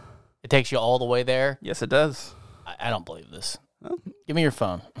 Yeah. It takes you all the way there? Yes, it does. I don't believe this. Give me your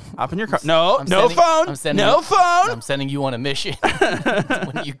phone. Hop in your car. No phone. No phone. I'm sending you on a mission.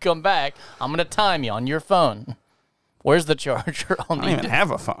 When you come back, I'm going to time you on your phone. Where's the charger? I don't even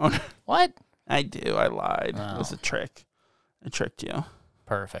have a phone. What? I do. I lied. It was a trick. I tricked you.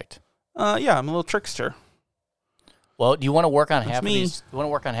 Perfect. Yeah, I'm a little trickster. Well, do you want to work on half of these? You want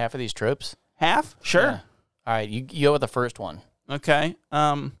to work on half of these tropes? Half? Sure. Yeah. All right, you go with the first one. Okay.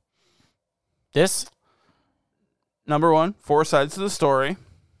 This? Number 1, 4 sides to the story.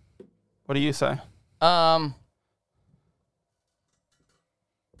 What do you say?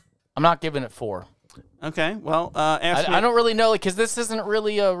 I'm not giving it 4. Okay, well, ask me. I don't really know, because this isn't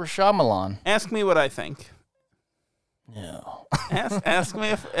really a Rashomon. Ask me what I think. No. Ask me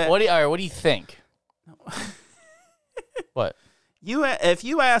if... All right, what do you think? What? If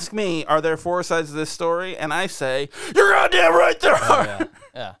you ask me, are there 4 sides of this story? And I say, you're goddamn right there are!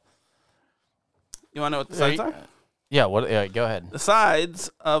 Yeah. You want to know what the sides are? Yeah, go ahead. The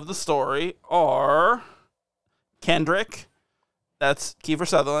sides of the story are Kendrick, that's Kiefer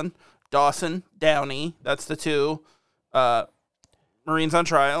Sutherland, Dawson, Downey, that's the 2 Marines on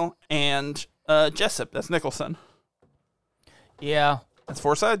trial, and Jessup, that's Nicholson. Yeah. That's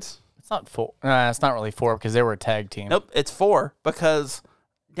 4 sides. It's not 4. It's not really 4 because they were a tag team. Nope, it's 4 because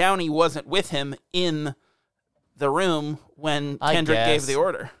Downey wasn't with him in the room when Kendrick gave the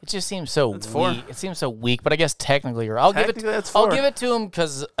order. It just seems so weak. 4. It seems so weak, but I guess technically I'll give it to him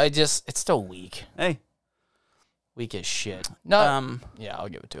because it's still weak. Hey. Weak as shit. No. Yeah, I'll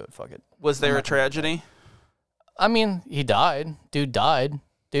give it to it. Fuck it. Was there a tragedy? I mean, he died. Dude died.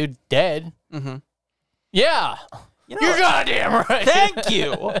 Dude dead. Mm-hmm. Yeah. You're goddamn right. Thank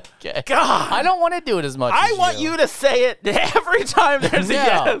you. Okay. God. I don't want to do it as much. I want you to say it every time there's a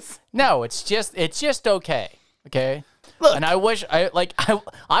yes. No, it's just okay. Okay. Look, and I wish I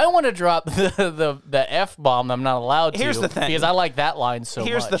want to drop the F-bomb. I'm not allowed to. Here's the thing. Because I like that line so much.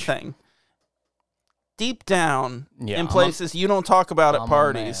 Here's the thing. Deep down in places you don't talk about at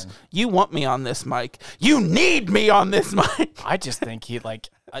parties, you want me on this mic. You need me on this mic. I just think he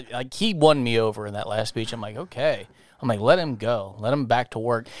won me over in that last speech. I'm like, okay. I'm like, let him go. Let him back to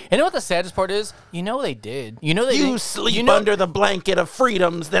work. And you know what the saddest part is? You know they did. You sleep under the blanket of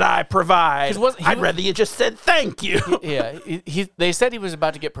freedoms that I provide. I'd rather you just said thank you. Yeah. They said he was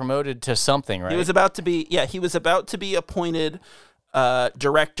about to get promoted to something, right? He was about to be appointed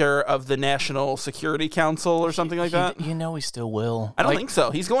director of the National Security Council or something like that. You know he still will. I don't think so.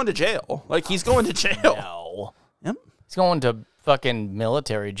 He's going to jail. He's going to jail. No. Yep. He's going to fucking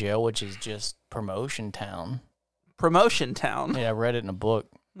military jail, which is just Promotion Town. Promotion Town. Yeah, I read it in a book.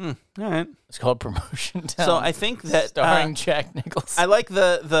 All right. It's called Promotion Town. So I think that starring Jack Nicholson. I like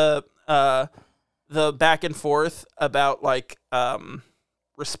the back and forth about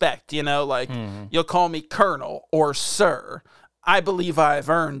respect. You'll call me Colonel or Sir. I believe I've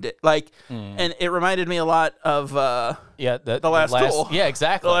earned it. And it reminded me a lot of the Last Duel. Yeah,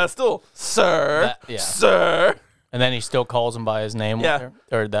 exactly. The Last Duel, Sir. Sir. And then he still calls him by his name,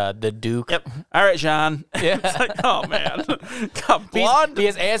 or the Duke. Yep. All right, John. Yeah. It's like, oh man, blonde.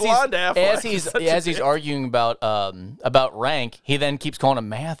 Because as he's arguing about rank, he then keeps calling him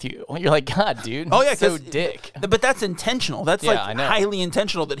Matthew. You're like, God, dude. Oh yeah, so dick. But that's intentional. That's highly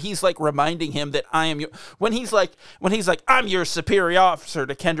intentional. That he's reminding him that I am your. When he's like, I'm your superior officer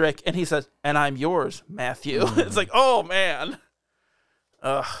to Kendrick, and he says, and I'm yours, Matthew. It's like, oh man.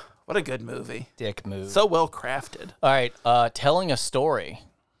 Ugh. What a good movie. Dick move. So well crafted. All right, telling a story.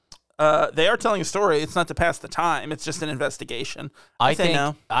 They are telling a story. It's not to pass the time. It's just an investigation. I say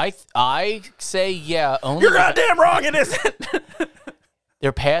no. I say yeah. Only You're goddamn wrong. It isn't.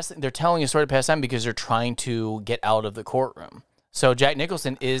 They're telling a story to pass time because they're trying to get out of the courtroom. So Jack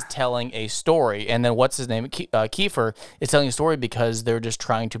Nicholson is telling a story, and then what's his name? Kiefer is telling a story because they're just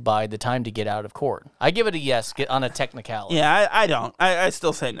trying to buy the time to get out of court. I give it a yes, get on a technicality. Yeah, I don't. I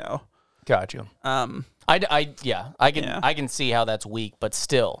still say no. Got you. I can see how that's weak, but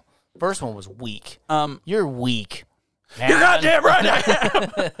still, first one was weak. You're weak. Man. You're goddamn right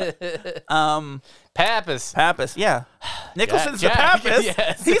I am. Pappas, yeah. Nicholson's the Pappas.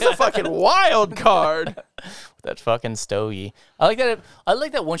 Yes. He's a fucking wild card. That fucking stogie. I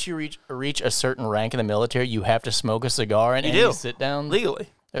like that once you reach a certain rank in the military, you have to smoke a cigar and you sit down legally.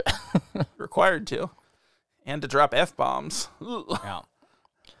 Required to, and to drop F-bombs. Yeah.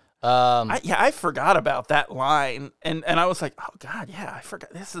 I forgot about that line, and I was like, oh god, yeah, I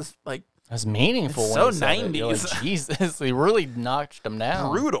forgot. This is that's meaningful. So 90s. Like, Jesus, he really knocked him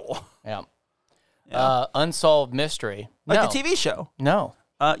down. Brutal. Yeah. Unsolved mystery. The TV show. No.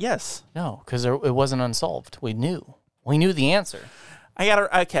 Yes. No, because it wasn't unsolved. We knew the answer. I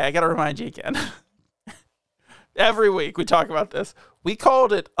gotta remind you again. Every week we talk about this. We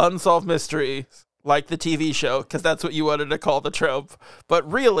called it Unsolved Mysteries, like the TV show, because that's what you wanted to call the trope.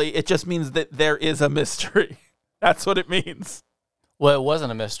 But really, it just means that there is a mystery. That's what it means. Well, it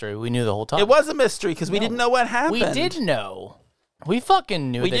wasn't a mystery. We knew the whole time. It was a mystery because we didn't know what happened. We did know. We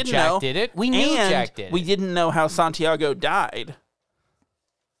fucking knew that Jack did it. We knew Jack did it. We didn't know how Santiago died.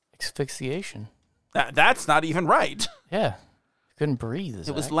 Asphyxiation. That's not even right. Yeah. Couldn't breathe.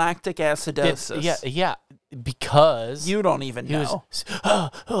 It was lactic acidosis. Yeah, because You don't even he know. was.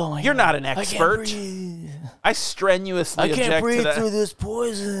 Oh my You're God. not an I can't expert. breathe. I strenuously I object can't to breathe that. through this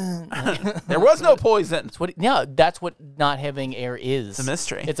poison. There was no poison. That's what not having air is. It's a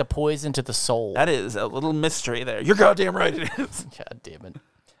mystery. It's a poison to the soul. That is a little mystery there. You're goddamn right it is. God damn it.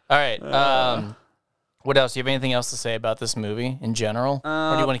 All right. What else? Do you have anything else to say about this movie in general?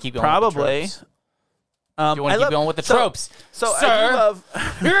 Or do you want to keep going probably. with the tropes? Do you want to keep going with the tropes? So Sir, I do love...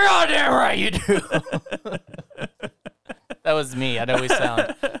 you're goddamn right you do. That was me. I know we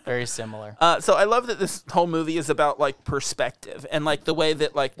sound very similar. So I love that this whole movie is about like perspective and like the way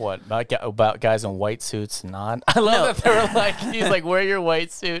that like What about guys in white suits? Not. I love that they were like, he's like, wear your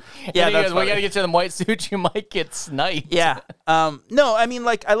white suit. Yeah, and he that's goes, we funny. gotta get you them white suits. You might get sniped. yeah. No, I mean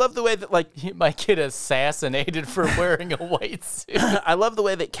like I love the way that like You might get assassinated for wearing a white suit. I love the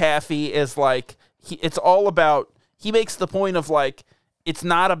way that Kaffee is like it's all about he makes the point of like it's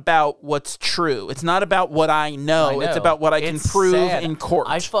not about what's true. It's not about what I know. It's about what I can It's prove sad. in court.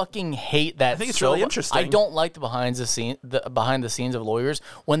 I fucking hate that. I think it's so really much. interesting. I don't like the behind the scenes of lawyers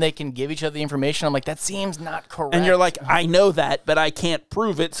when they can give each other the information. I'm like, that seems not correct. and you're like, I know that, but I can't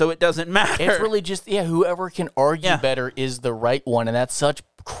prove it, so it doesn't matter. it's really just whoever can argue Yeah. better is the right one, and that's such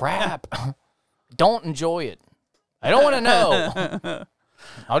crap. Don't enjoy it. I don't want to know.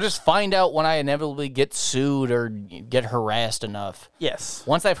 I'll just find out when I inevitably get sued or get harassed enough. Yes.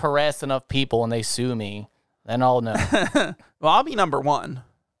 Once I've harassed enough people and they sue me, then I'll know. Well, I'll be number one.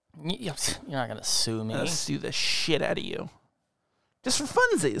 You're not gonna sue me. I'll sue the shit out of you. Just for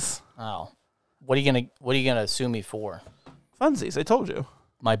funsies. Oh, what are you gonna sue me for? Funsies, I told you.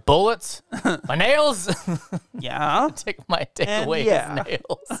 My bullets, my nails. Yeah. take And away yeah. his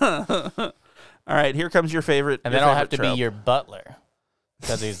nails, All right, here comes your favorite. and your then I'll have to favorite trope. be your butler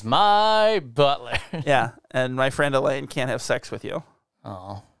because he's my butler. Yeah, and my friend Elaine can't have sex with you.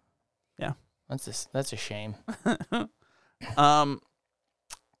 Oh, Yeah. That's a shame.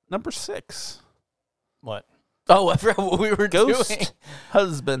 Number 6. What? Oh, I forgot what we were doing. Ghost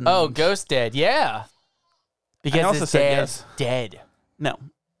husband. Oh, Ghost Dad. Yeah, because also his said dad's yes. dead, No.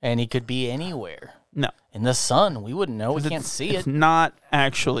 and he could be anywhere No. in the sun. We wouldn't know. We can't see It's it. not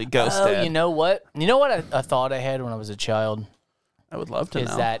actually Ghost Oh, Dad. you know what? You know what I thought I had when I was a child? I would love to Is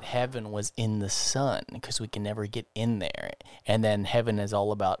know. that heaven was in the sun because we can never get in there. And then heaven is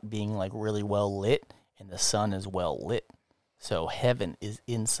all about being like really well lit, and the sun is well lit. So heaven is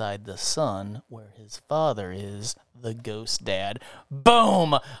inside the sun where his father is, the Ghost Dad.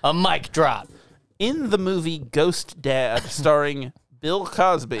 Boom! A mic drop. In the movie Ghost Dad, starring Bill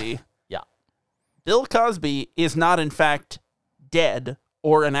Cosby, Yeah. Bill Cosby is not, in fact, dead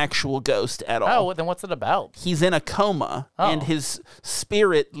or an actual ghost at all. Oh, then what's it about? He's in a coma, Oh. and his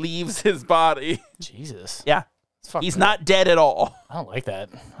spirit leaves his body. Jesus. Yeah. It's fucked He's up. not dead at all. I don't like that.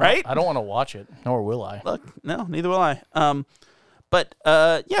 Right? I don't want to watch it, nor will I. Look, no, neither will I.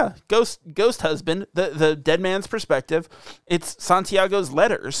 Yeah, Ghost Husband, the dead man's perspective. It's Santiago's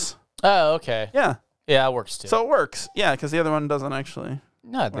letters. Oh, okay. Yeah. Yeah, that works too. So it works. Yeah, because the other one doesn't actually.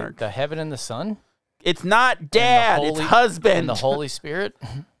 no, work. the heaven and the sun? It's not dad, it's Holy- husband. And the Holy Spirit?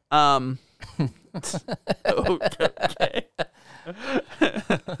 Okay.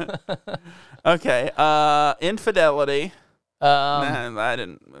 Okay. Infidelity. Nah, I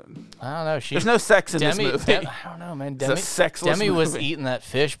didn't. I don't know. There's no sex in this movie. I don't know, man. It's a sexless Demi was movie. eating that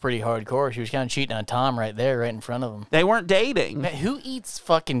fish pretty hardcore. She was kind of cheating on Tom right there, right in front of him. They weren't dating. Man, who eats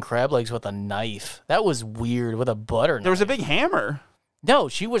fucking crab legs with a knife? That was weird. With a butter knife. There was a big hammer. No,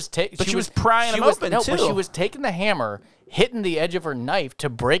 she was taking. But she was prying them open, But too. she was taking the hammer, hitting the edge of her knife to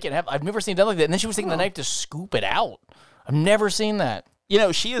break it in half. I've never seen it done like that. And then she was taking the knife to scoop it out. I've never seen that. You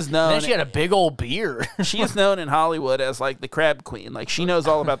know, she is known. And then she had a big old beer. She is known in Hollywood as like the crab queen. Like she knows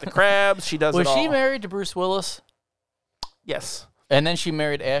all about the crabs. She does Was it all. she married to Bruce Willis? Yes. And then she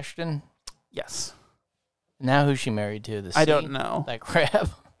married Ashton? Yes. Now who's she married to? The I don't sea? know. That crab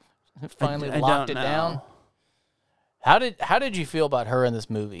finally I locked it don't down. know. How did you feel about her in this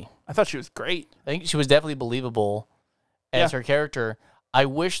movie? I thought she was great. I think she was definitely believable as Yeah. her character. I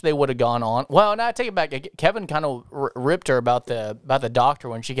wish they would have gone on. Well, no, I take it back. Kevin kind of ripped her about the doctor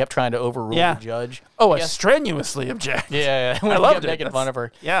when she kept trying to overrule Yeah. the judge. Oh, I Yes. strenuously object. Yeah, when I he loved kept it. making fun of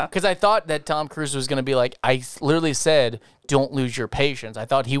her. Yeah. Because I thought that Tom Cruise was going to be like, literally said, "Don't lose your patience." I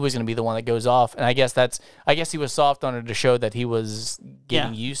thought he was going to be the one that goes off, and I guess he was soft on her to show that he was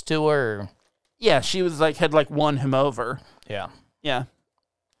getting used to her. Yeah, she was like had like won him over. Yeah. Yeah.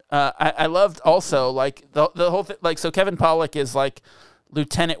 I loved also like the whole thing. Like, so Kevin Pollak is like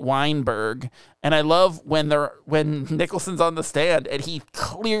Lieutenant Weinberg, and I love when Nicholson's on the stand and he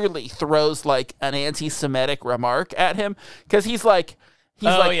clearly throws like an anti-Semitic remark at him because he's like,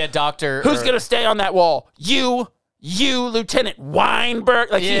 Doctor. Who's gonna stay on that wall? You, Lieutenant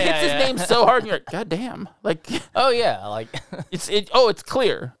Weinberg. Like he hits his name so hard, and you're like, God damn. Like, it's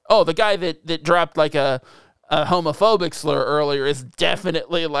clear. Oh, the guy that dropped like a homophobic slur earlier is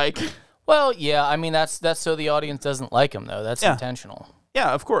definitely like. Well, yeah. I mean, that's so the audience doesn't like him though. That's intentional.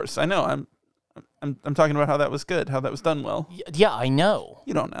 Yeah, of course. I know. I'm talking about how that was good, how that was done well. Yeah, I know.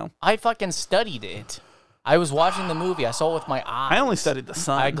 You don't know. I fucking studied it. I was watching the movie. I saw it with my eyes. I only studied the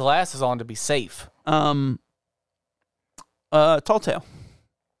sun. I had glasses on to be safe. Tall Tale.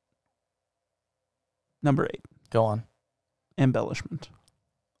 Number 8. Go on. Embellishment.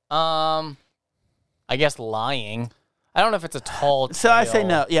 I guess lying. I don't know if it's a tall tale. So I say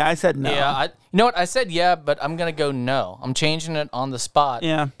no. Yeah, I said no. Yeah, you know what? I said yeah, but I'm gonna go no. I'm changing it on the spot.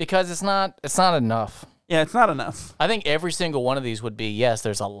 Yeah. Because it's not enough. Yeah, it's not enough. I think every single one of these would be yes.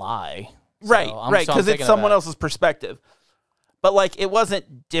 There's a lie. Right, because it's someone else's perspective. But like, it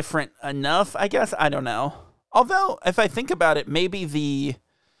wasn't different enough. I guess I don't know. Although, if I think about it, maybe the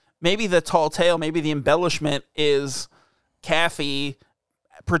tall tale, maybe the embellishment is Kathy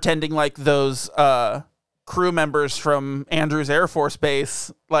pretending like those crew members from Andrews Air Force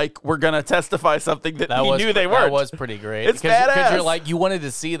Base, like, were gonna testify something that he knew they weren't. That was pretty great. It's badass. Because you're like, you wanted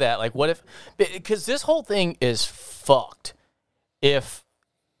to see that. Like, what if? Because this whole thing is fucked. If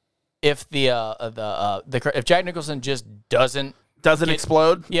if Jack Nicholson just doesn't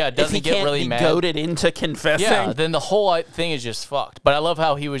explode, doesn't get really mad, goaded into confessing, then the whole thing is just fucked. But I love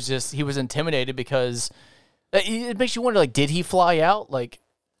how he was intimidated because it makes you wonder, like, did he fly out like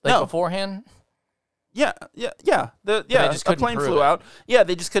no. beforehand? Yeah. A plane flew out. Yeah,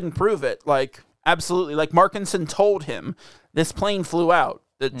 they just couldn't prove it. Like, absolutely. Like, Markinson told him this plane flew out.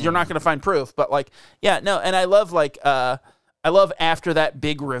 That you're not going to find proof. But like, yeah, no. And I love after that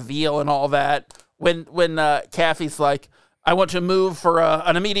big reveal and all that when Kathy's like, I want to move for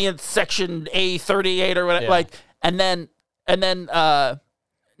an immediate section A38 or whatever. Yeah. Like, and then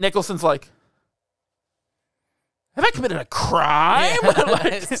Nicholson's like, have I committed a crime? Yeah,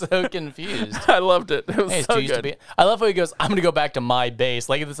 like, so confused. I loved it. It was so good. I love how he goes, I'm going to go back to my base.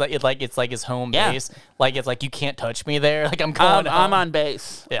 Like, it's like his home base. Like, it's like, you can't touch me there. Like, I'm going home. I'm on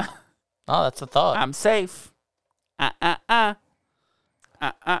base. Yeah. Oh, that's the thought. I'm safe. I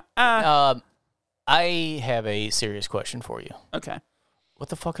have a serious question for you. Okay. What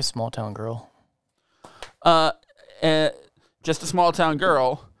the fuck is Small Town Girl? Just a small town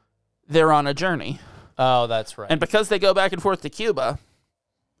girl. They're on a journey. Oh, that's right. And because they go back and forth to Cuba,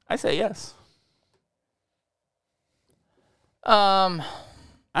 I say yes. I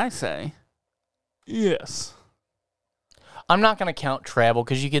say yes. I'm not going to count travel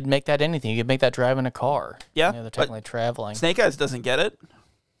because you could make that anything. You could make that driving a car. Yeah. They're technically traveling. Snake Eyes doesn't get it.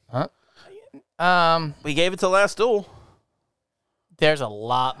 Huh? We gave it to Last Duel. There's a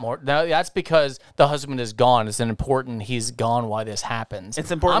lot more. No, that's because the husband is gone. It's important he's gone while this happens.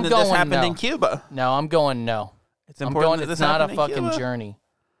 It's important that this happened in Cuba. No, I'm going no. It's important that this happened in Cuba. It's not a fucking journey.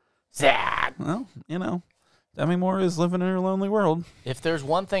 Zach. Well, Demi Moore is living in her lonely world. If there's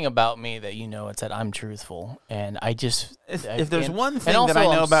one thing about me that you know, it's that I'm truthful, and I just. If there's one thing that I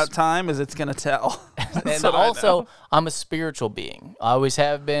know about time, is it's gonna tell. And also, I'm a spiritual being. I always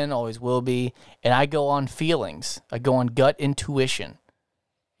have been, always will be, and I go on feelings. I go on gut intuition.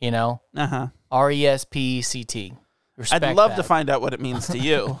 You know. RESPCT. Respect I'd love to find out what it means to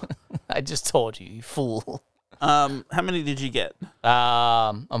you. I just told you, you fool. How many did you get?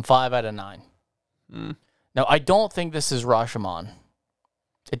 I'm 5 out of 9. Now, I don't think this is Rashomon.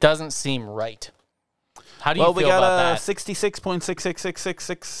 It doesn't seem right. How do you feel about that?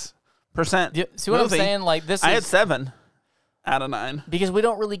 66.66666%. See what I'm saying? Like, this I had 7 out of 9. Because we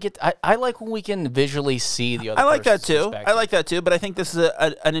don't really get... I like when we can visually see the other I like that too. I like that too, but I think this is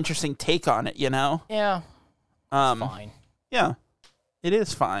an interesting take on it, you know? Yeah. It's fine. Yeah. It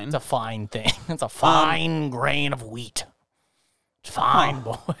is fine. It's a fine thing. It's a fine grain of wheat. Fine,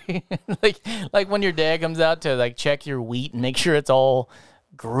 boy. like when your dad comes out to like check your wheat and make sure it's all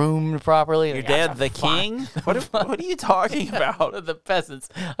groomed properly. Your dad, the king? What are you talking about? The peasants.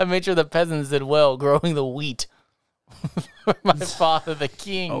 I made sure the peasants did well growing the wheat. My father, the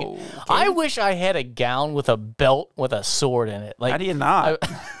king. Okay. I wish I had a gown with a belt with a sword in it. Like, how do you not?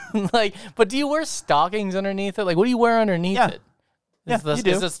 But do you wear stockings underneath it? Like, what do you wear underneath it? Yeah, you do.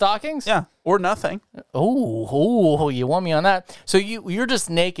 Is it stockings? Yeah, or nothing. Oh, you want me on that? So you're just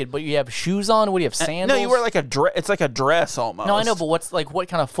naked, but you have shoes on? What do you have, sandals? No, you wear like a dress. It's like a dress almost. No, I know, but what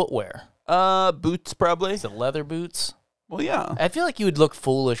kind of footwear? Boots probably. Is it leather boots? Well, yeah. I feel like you would look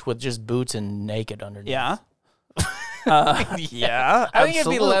foolish with just boots and naked underneath. Yeah. Yeah. I think it'd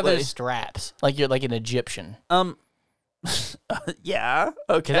be leather absolutely. straps, like you're like an Egyptian. Yeah.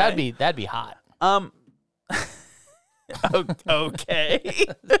 Okay. That'd be hot. Okay.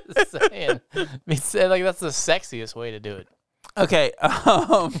 Just saying. Like that's the sexiest way to do it. Okay.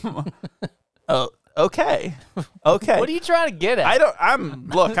 Oh. Okay. Okay. What are you trying to get at? I'm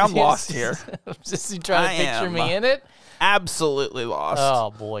lost here. Just you trying to picture me in it? Absolutely lost.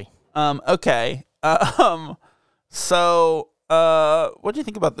 Oh boy. Okay. So, what do you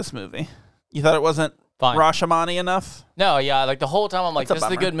think about this movie? You thought it wasn't Fine. Rashomon-y enough? No, yeah, like the whole time I'm like, That's a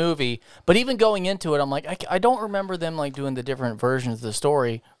this is a bummer. good movie. But even going into it, I'm like, I don't remember them like doing the different versions of the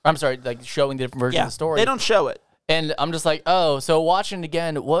story. I'm sorry, like showing the different versions Yeah. of the story. They don't show it. And I'm just like, oh, so watching it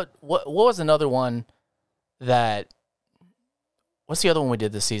again, what was another one that? What's the other one we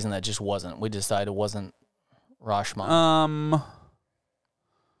did this season that just wasn't? We decided wasn't Rashomon.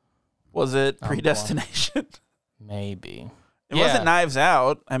 Was it Oh, Predestination? Maybe. It wasn't Knives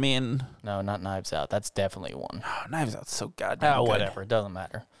Out. I mean, No, not Knives Out. That's definitely one. Knives Out's so goddamn Oh, good. whatever. It doesn't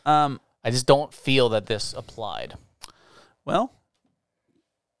matter. I I just don't feel that this applied. Well,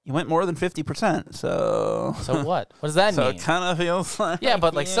 you went more than 50%, so So what? What does that so mean? it kind of feels like Yeah,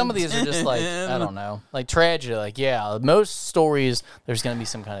 but like some of these are just like, I don't know, like tragedy. Like, yeah, most stories there's gonna be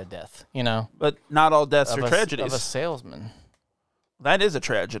some kind of death, you know, But not all deaths of are a, tragedies. of a salesman. That is a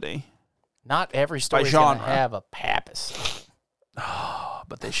tragedy. Not every story is genre. gonna have a pappas.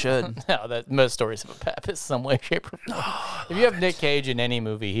 But they should. No, that most stories have a pappas some way, shape, or form. If you have Nick Cage in any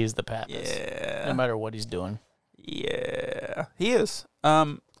movie, he's the pappas. Yeah. No matter what he's doing. Yeah. He is.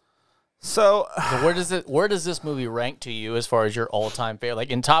 So So where does this movie rank to you as far as your all time favorite? Like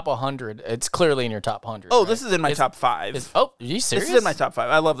in top 100, it's clearly in your top 100. Oh, right? this is in my top 5. Oh, are you serious? This is in my top 5.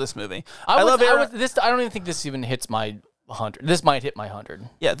 I love this movie. I love Aaron. I don't even think this even hits my 100. This might hit my 100.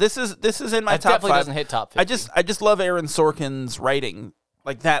 Yeah, this is in my It top definitely 5. doesn't hit top 50. I just love Aaron Sorkin's writing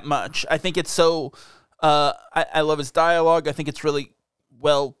like that much. I think it's so I love his dialogue. I think it's really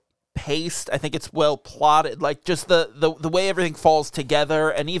well paced. I think it's well plotted. Like just the way everything falls together,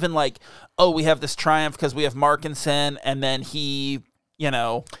 and even like, oh, we have this triumph because we have Markinson, and then he, you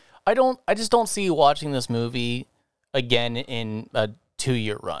know, I just don't see watching this movie again in a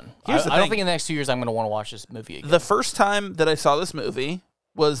 2-year run. Here's the I don't thing. think in the next 2 years I'm going to want to watch this movie again. the first time that I saw this movie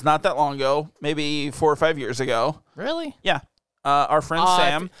was not that long ago, maybe 4 or 5 years ago. Really? Yeah. Our friend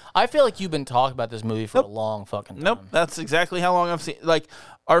Sam. I feel like you've been talking about this movie for a long fucking time. Nope, that's exactly how long I've seen. Like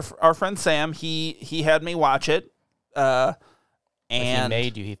our friend Sam, he had me watch it, Like and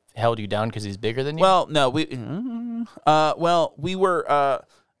he held you down because he's bigger than you? well, no, we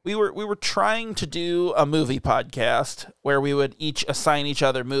were trying to do a movie podcast where we would each assign each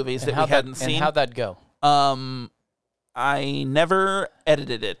other movies that we hadn't seen. And how'd that go? I never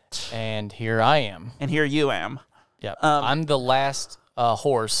edited it, And here I am. and here you am. Yeah, I'm the last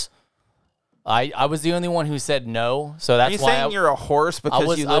horse. I was the only one who said no, so Are that's you why saying you're a horse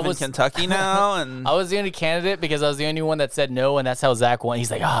because you live in Kentucky now? And I was the only candidate because I was the only one that said no, and that's how Zach won.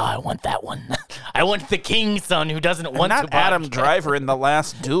 He's like, I want that one. I want the king's son who doesn't want to. not Adam Driver in The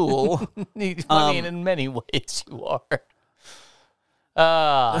Last Duel. I mean, in many ways you are.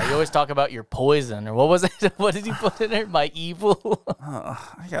 You always talk about your poison, or what was it? What did you put in there? My evil.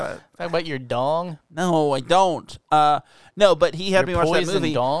 I gotta. Talk about your dong. No, I don't. No, but he had Your me watch that poison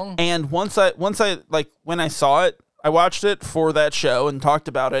movie. dong? And once I like when I saw it, I watched it for that show and talked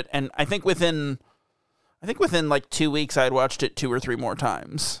about it. And I think within like 2 weeks, I had watched it 2 or 3 more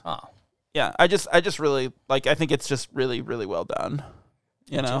times. Oh, Yeah, I just really like. I think it's just really, really well done.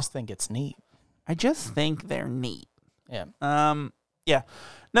 You I know, just think it's neat. I just think they're neat. Yeah. Yeah.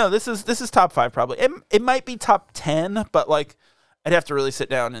 No, this is top 5 probably. It might be top 10, but like I'd have to really sit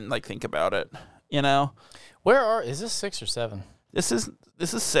down and like think about it. You know, Is this 6 or 7? this is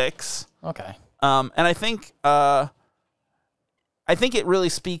 6. Okay. And I think it really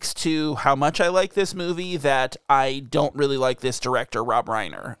speaks to how much I like this movie that I don't really like this director, Rob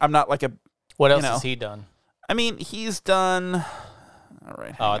Reiner. I'm not like a. What else know. has he done? I mean, he's done. All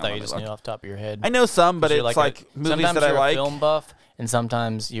right. Oh, I hang on, thought let you me just look. knew off the top of your head. I know some, but You're it's like movies sometimes that I you're like. a film buff, and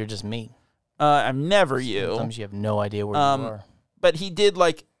sometimes you're just me. I'm never you. Sometimes you have no idea where you are. But he did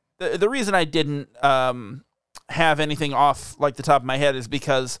like the reason I didn't have anything off like the top of my head is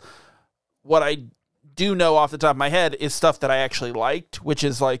because what I do know off the top of my head is stuff that I actually liked, which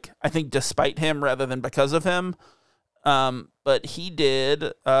is like I think despite him rather than because of him. But he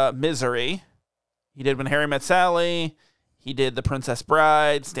did Misery. He did When Harry Met Sally. He did The Princess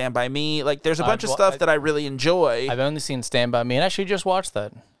Bride, Stand By Me. Like there's a bunch of stuff that I really enjoy. I've only seen Stand By Me, and I actually just watched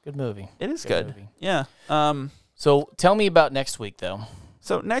that. Good movie. It is good. movie. Yeah. So tell me about next week, though.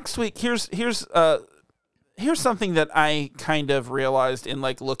 So next week, here's something that I kind of realized in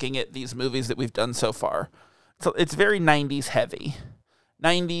like looking at these movies that we've done so far. So it's very 90s heavy.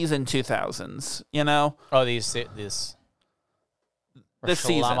 90s and 2000s, you know? Oh, this season. This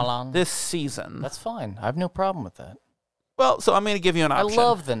season. That's fine. I have no problem with that. Well, so I'm going to give you an option. I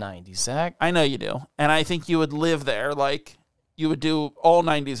love the 90s, Zach. I know you do. And I think you would live there. Like, you would do all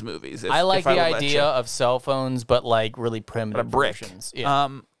 90s movies. I like the idea of cell phones, but like really primitive versions. Yeah.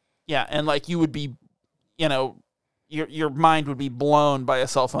 Yeah, and like you would be, you know, your mind would be blown by a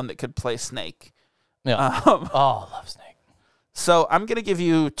cell phone that could play Snake. Yeah. I love Snake. So I'm going to give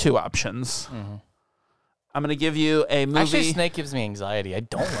you two options. Mm-hmm. I'm going to give you a movie. Actually, Snake gives me anxiety. I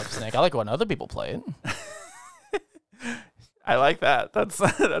don't love Snake. I like when other people play it. I like that.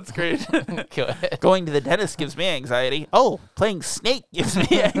 That's great. Go ahead. Going to the dentist gives me anxiety. Oh, playing Snake gives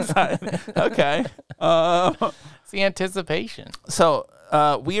me anxiety. Okay. It's the anticipation. So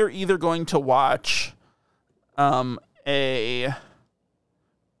we are either going to watch a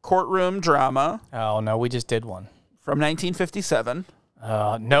courtroom drama. Oh, no, we just did one. From 1957.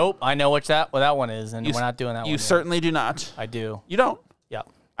 Nope. I know what that one is, and we're not doing that one. You certainly do not. I do. You don't? Yeah.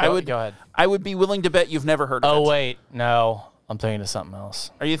 Go ahead. I would be willing to bet you've never heard of it. Oh, wait. No. I'm thinking of something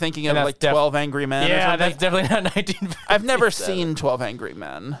else. Are you thinking of like 12 Angry Men or something? Yeah, that's definitely not 1957. I've never seen 12 Angry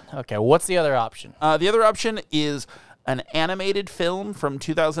Men. Okay, what's the other option? The other option is an animated film from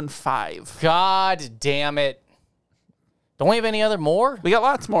 2005. God damn it. Don't we have any other more? We got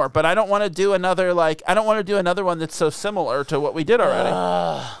lots more, but I don't want to do another one that's so similar to what we did already.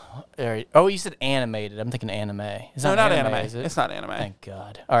 Oh, you said animated. I'm thinking anime. No, not anime. It's not anime. Thank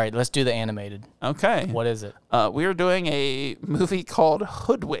God. All right, let's do the animated. Okay. What is it? We are doing a movie called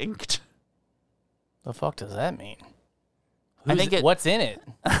Hoodwinked. The fuck does that mean? What's in it?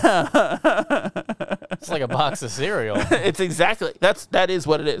 It's like a box of cereal. It's exactly that is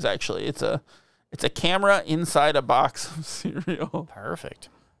what it is. Actually, it's a camera inside a box of cereal. Perfect.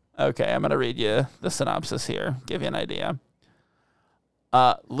 Okay, I'm gonna read you the synopsis here. Give you an idea.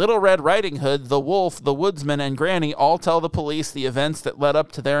 Little Red Riding Hood, the wolf, the woodsman, and Granny all tell the police the events that led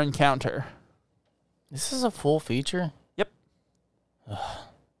up to their encounter. This is a full feature? Yep.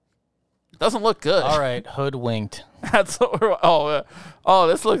 Doesn't look good. All right, Hoodwinked. That's what we're...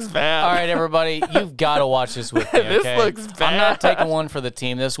 this looks bad. All right, everybody, you've got to watch this with me, okay? This looks bad. I'm not taking one for the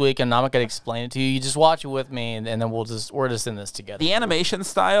team this week, and I'm not going to explain it to you. You just watch it with me, and then we're just in this together. The animation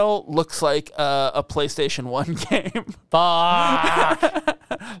style looks like a PlayStation 1 game. Fuck!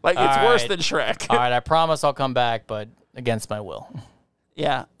 It's worse than Shrek. All right, I promise I'll come back, but against my will.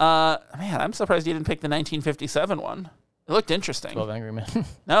 Yeah. Man, I'm surprised you didn't pick the 1957 one. It looked interesting. 12 Angry Men.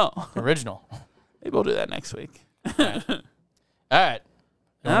 No. Original. Maybe we'll do that next week. All right.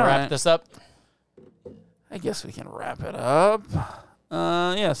 Wrap this up? I guess we can wrap it up.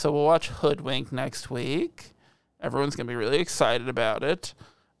 So we'll watch Hoodwink next week. Everyone's going to be really excited about it.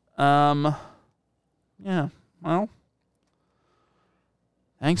 Well,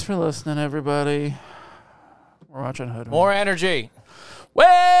 thanks for listening, everybody. We're watching Hoodwink. More energy.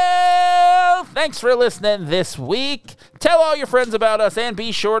 Well, thanks for listening this week. Tell all your friends about us and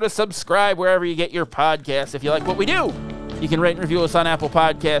be sure to subscribe wherever you get your podcasts. If you like what we do, you can rate and review us on Apple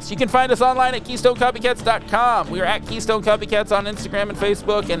Podcasts. You can find us online at KeystoneCopycats.com. We are at Keystone Copycats on Instagram and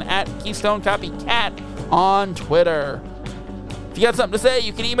Facebook and at Keystone Copycat on Twitter. If you got something to say,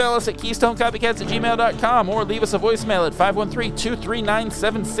 you can email us at keystonecopycats@gmail.com or leave us a voicemail at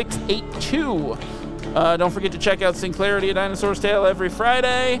 513-239-7682. Don't forget to check out Sinclarity, A Dinosaur's Tale every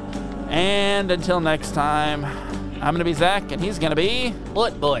Friday. And until next time, I'm going to be Zach, and he's going to be...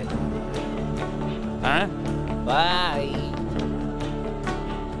 Boy. All right. Bye.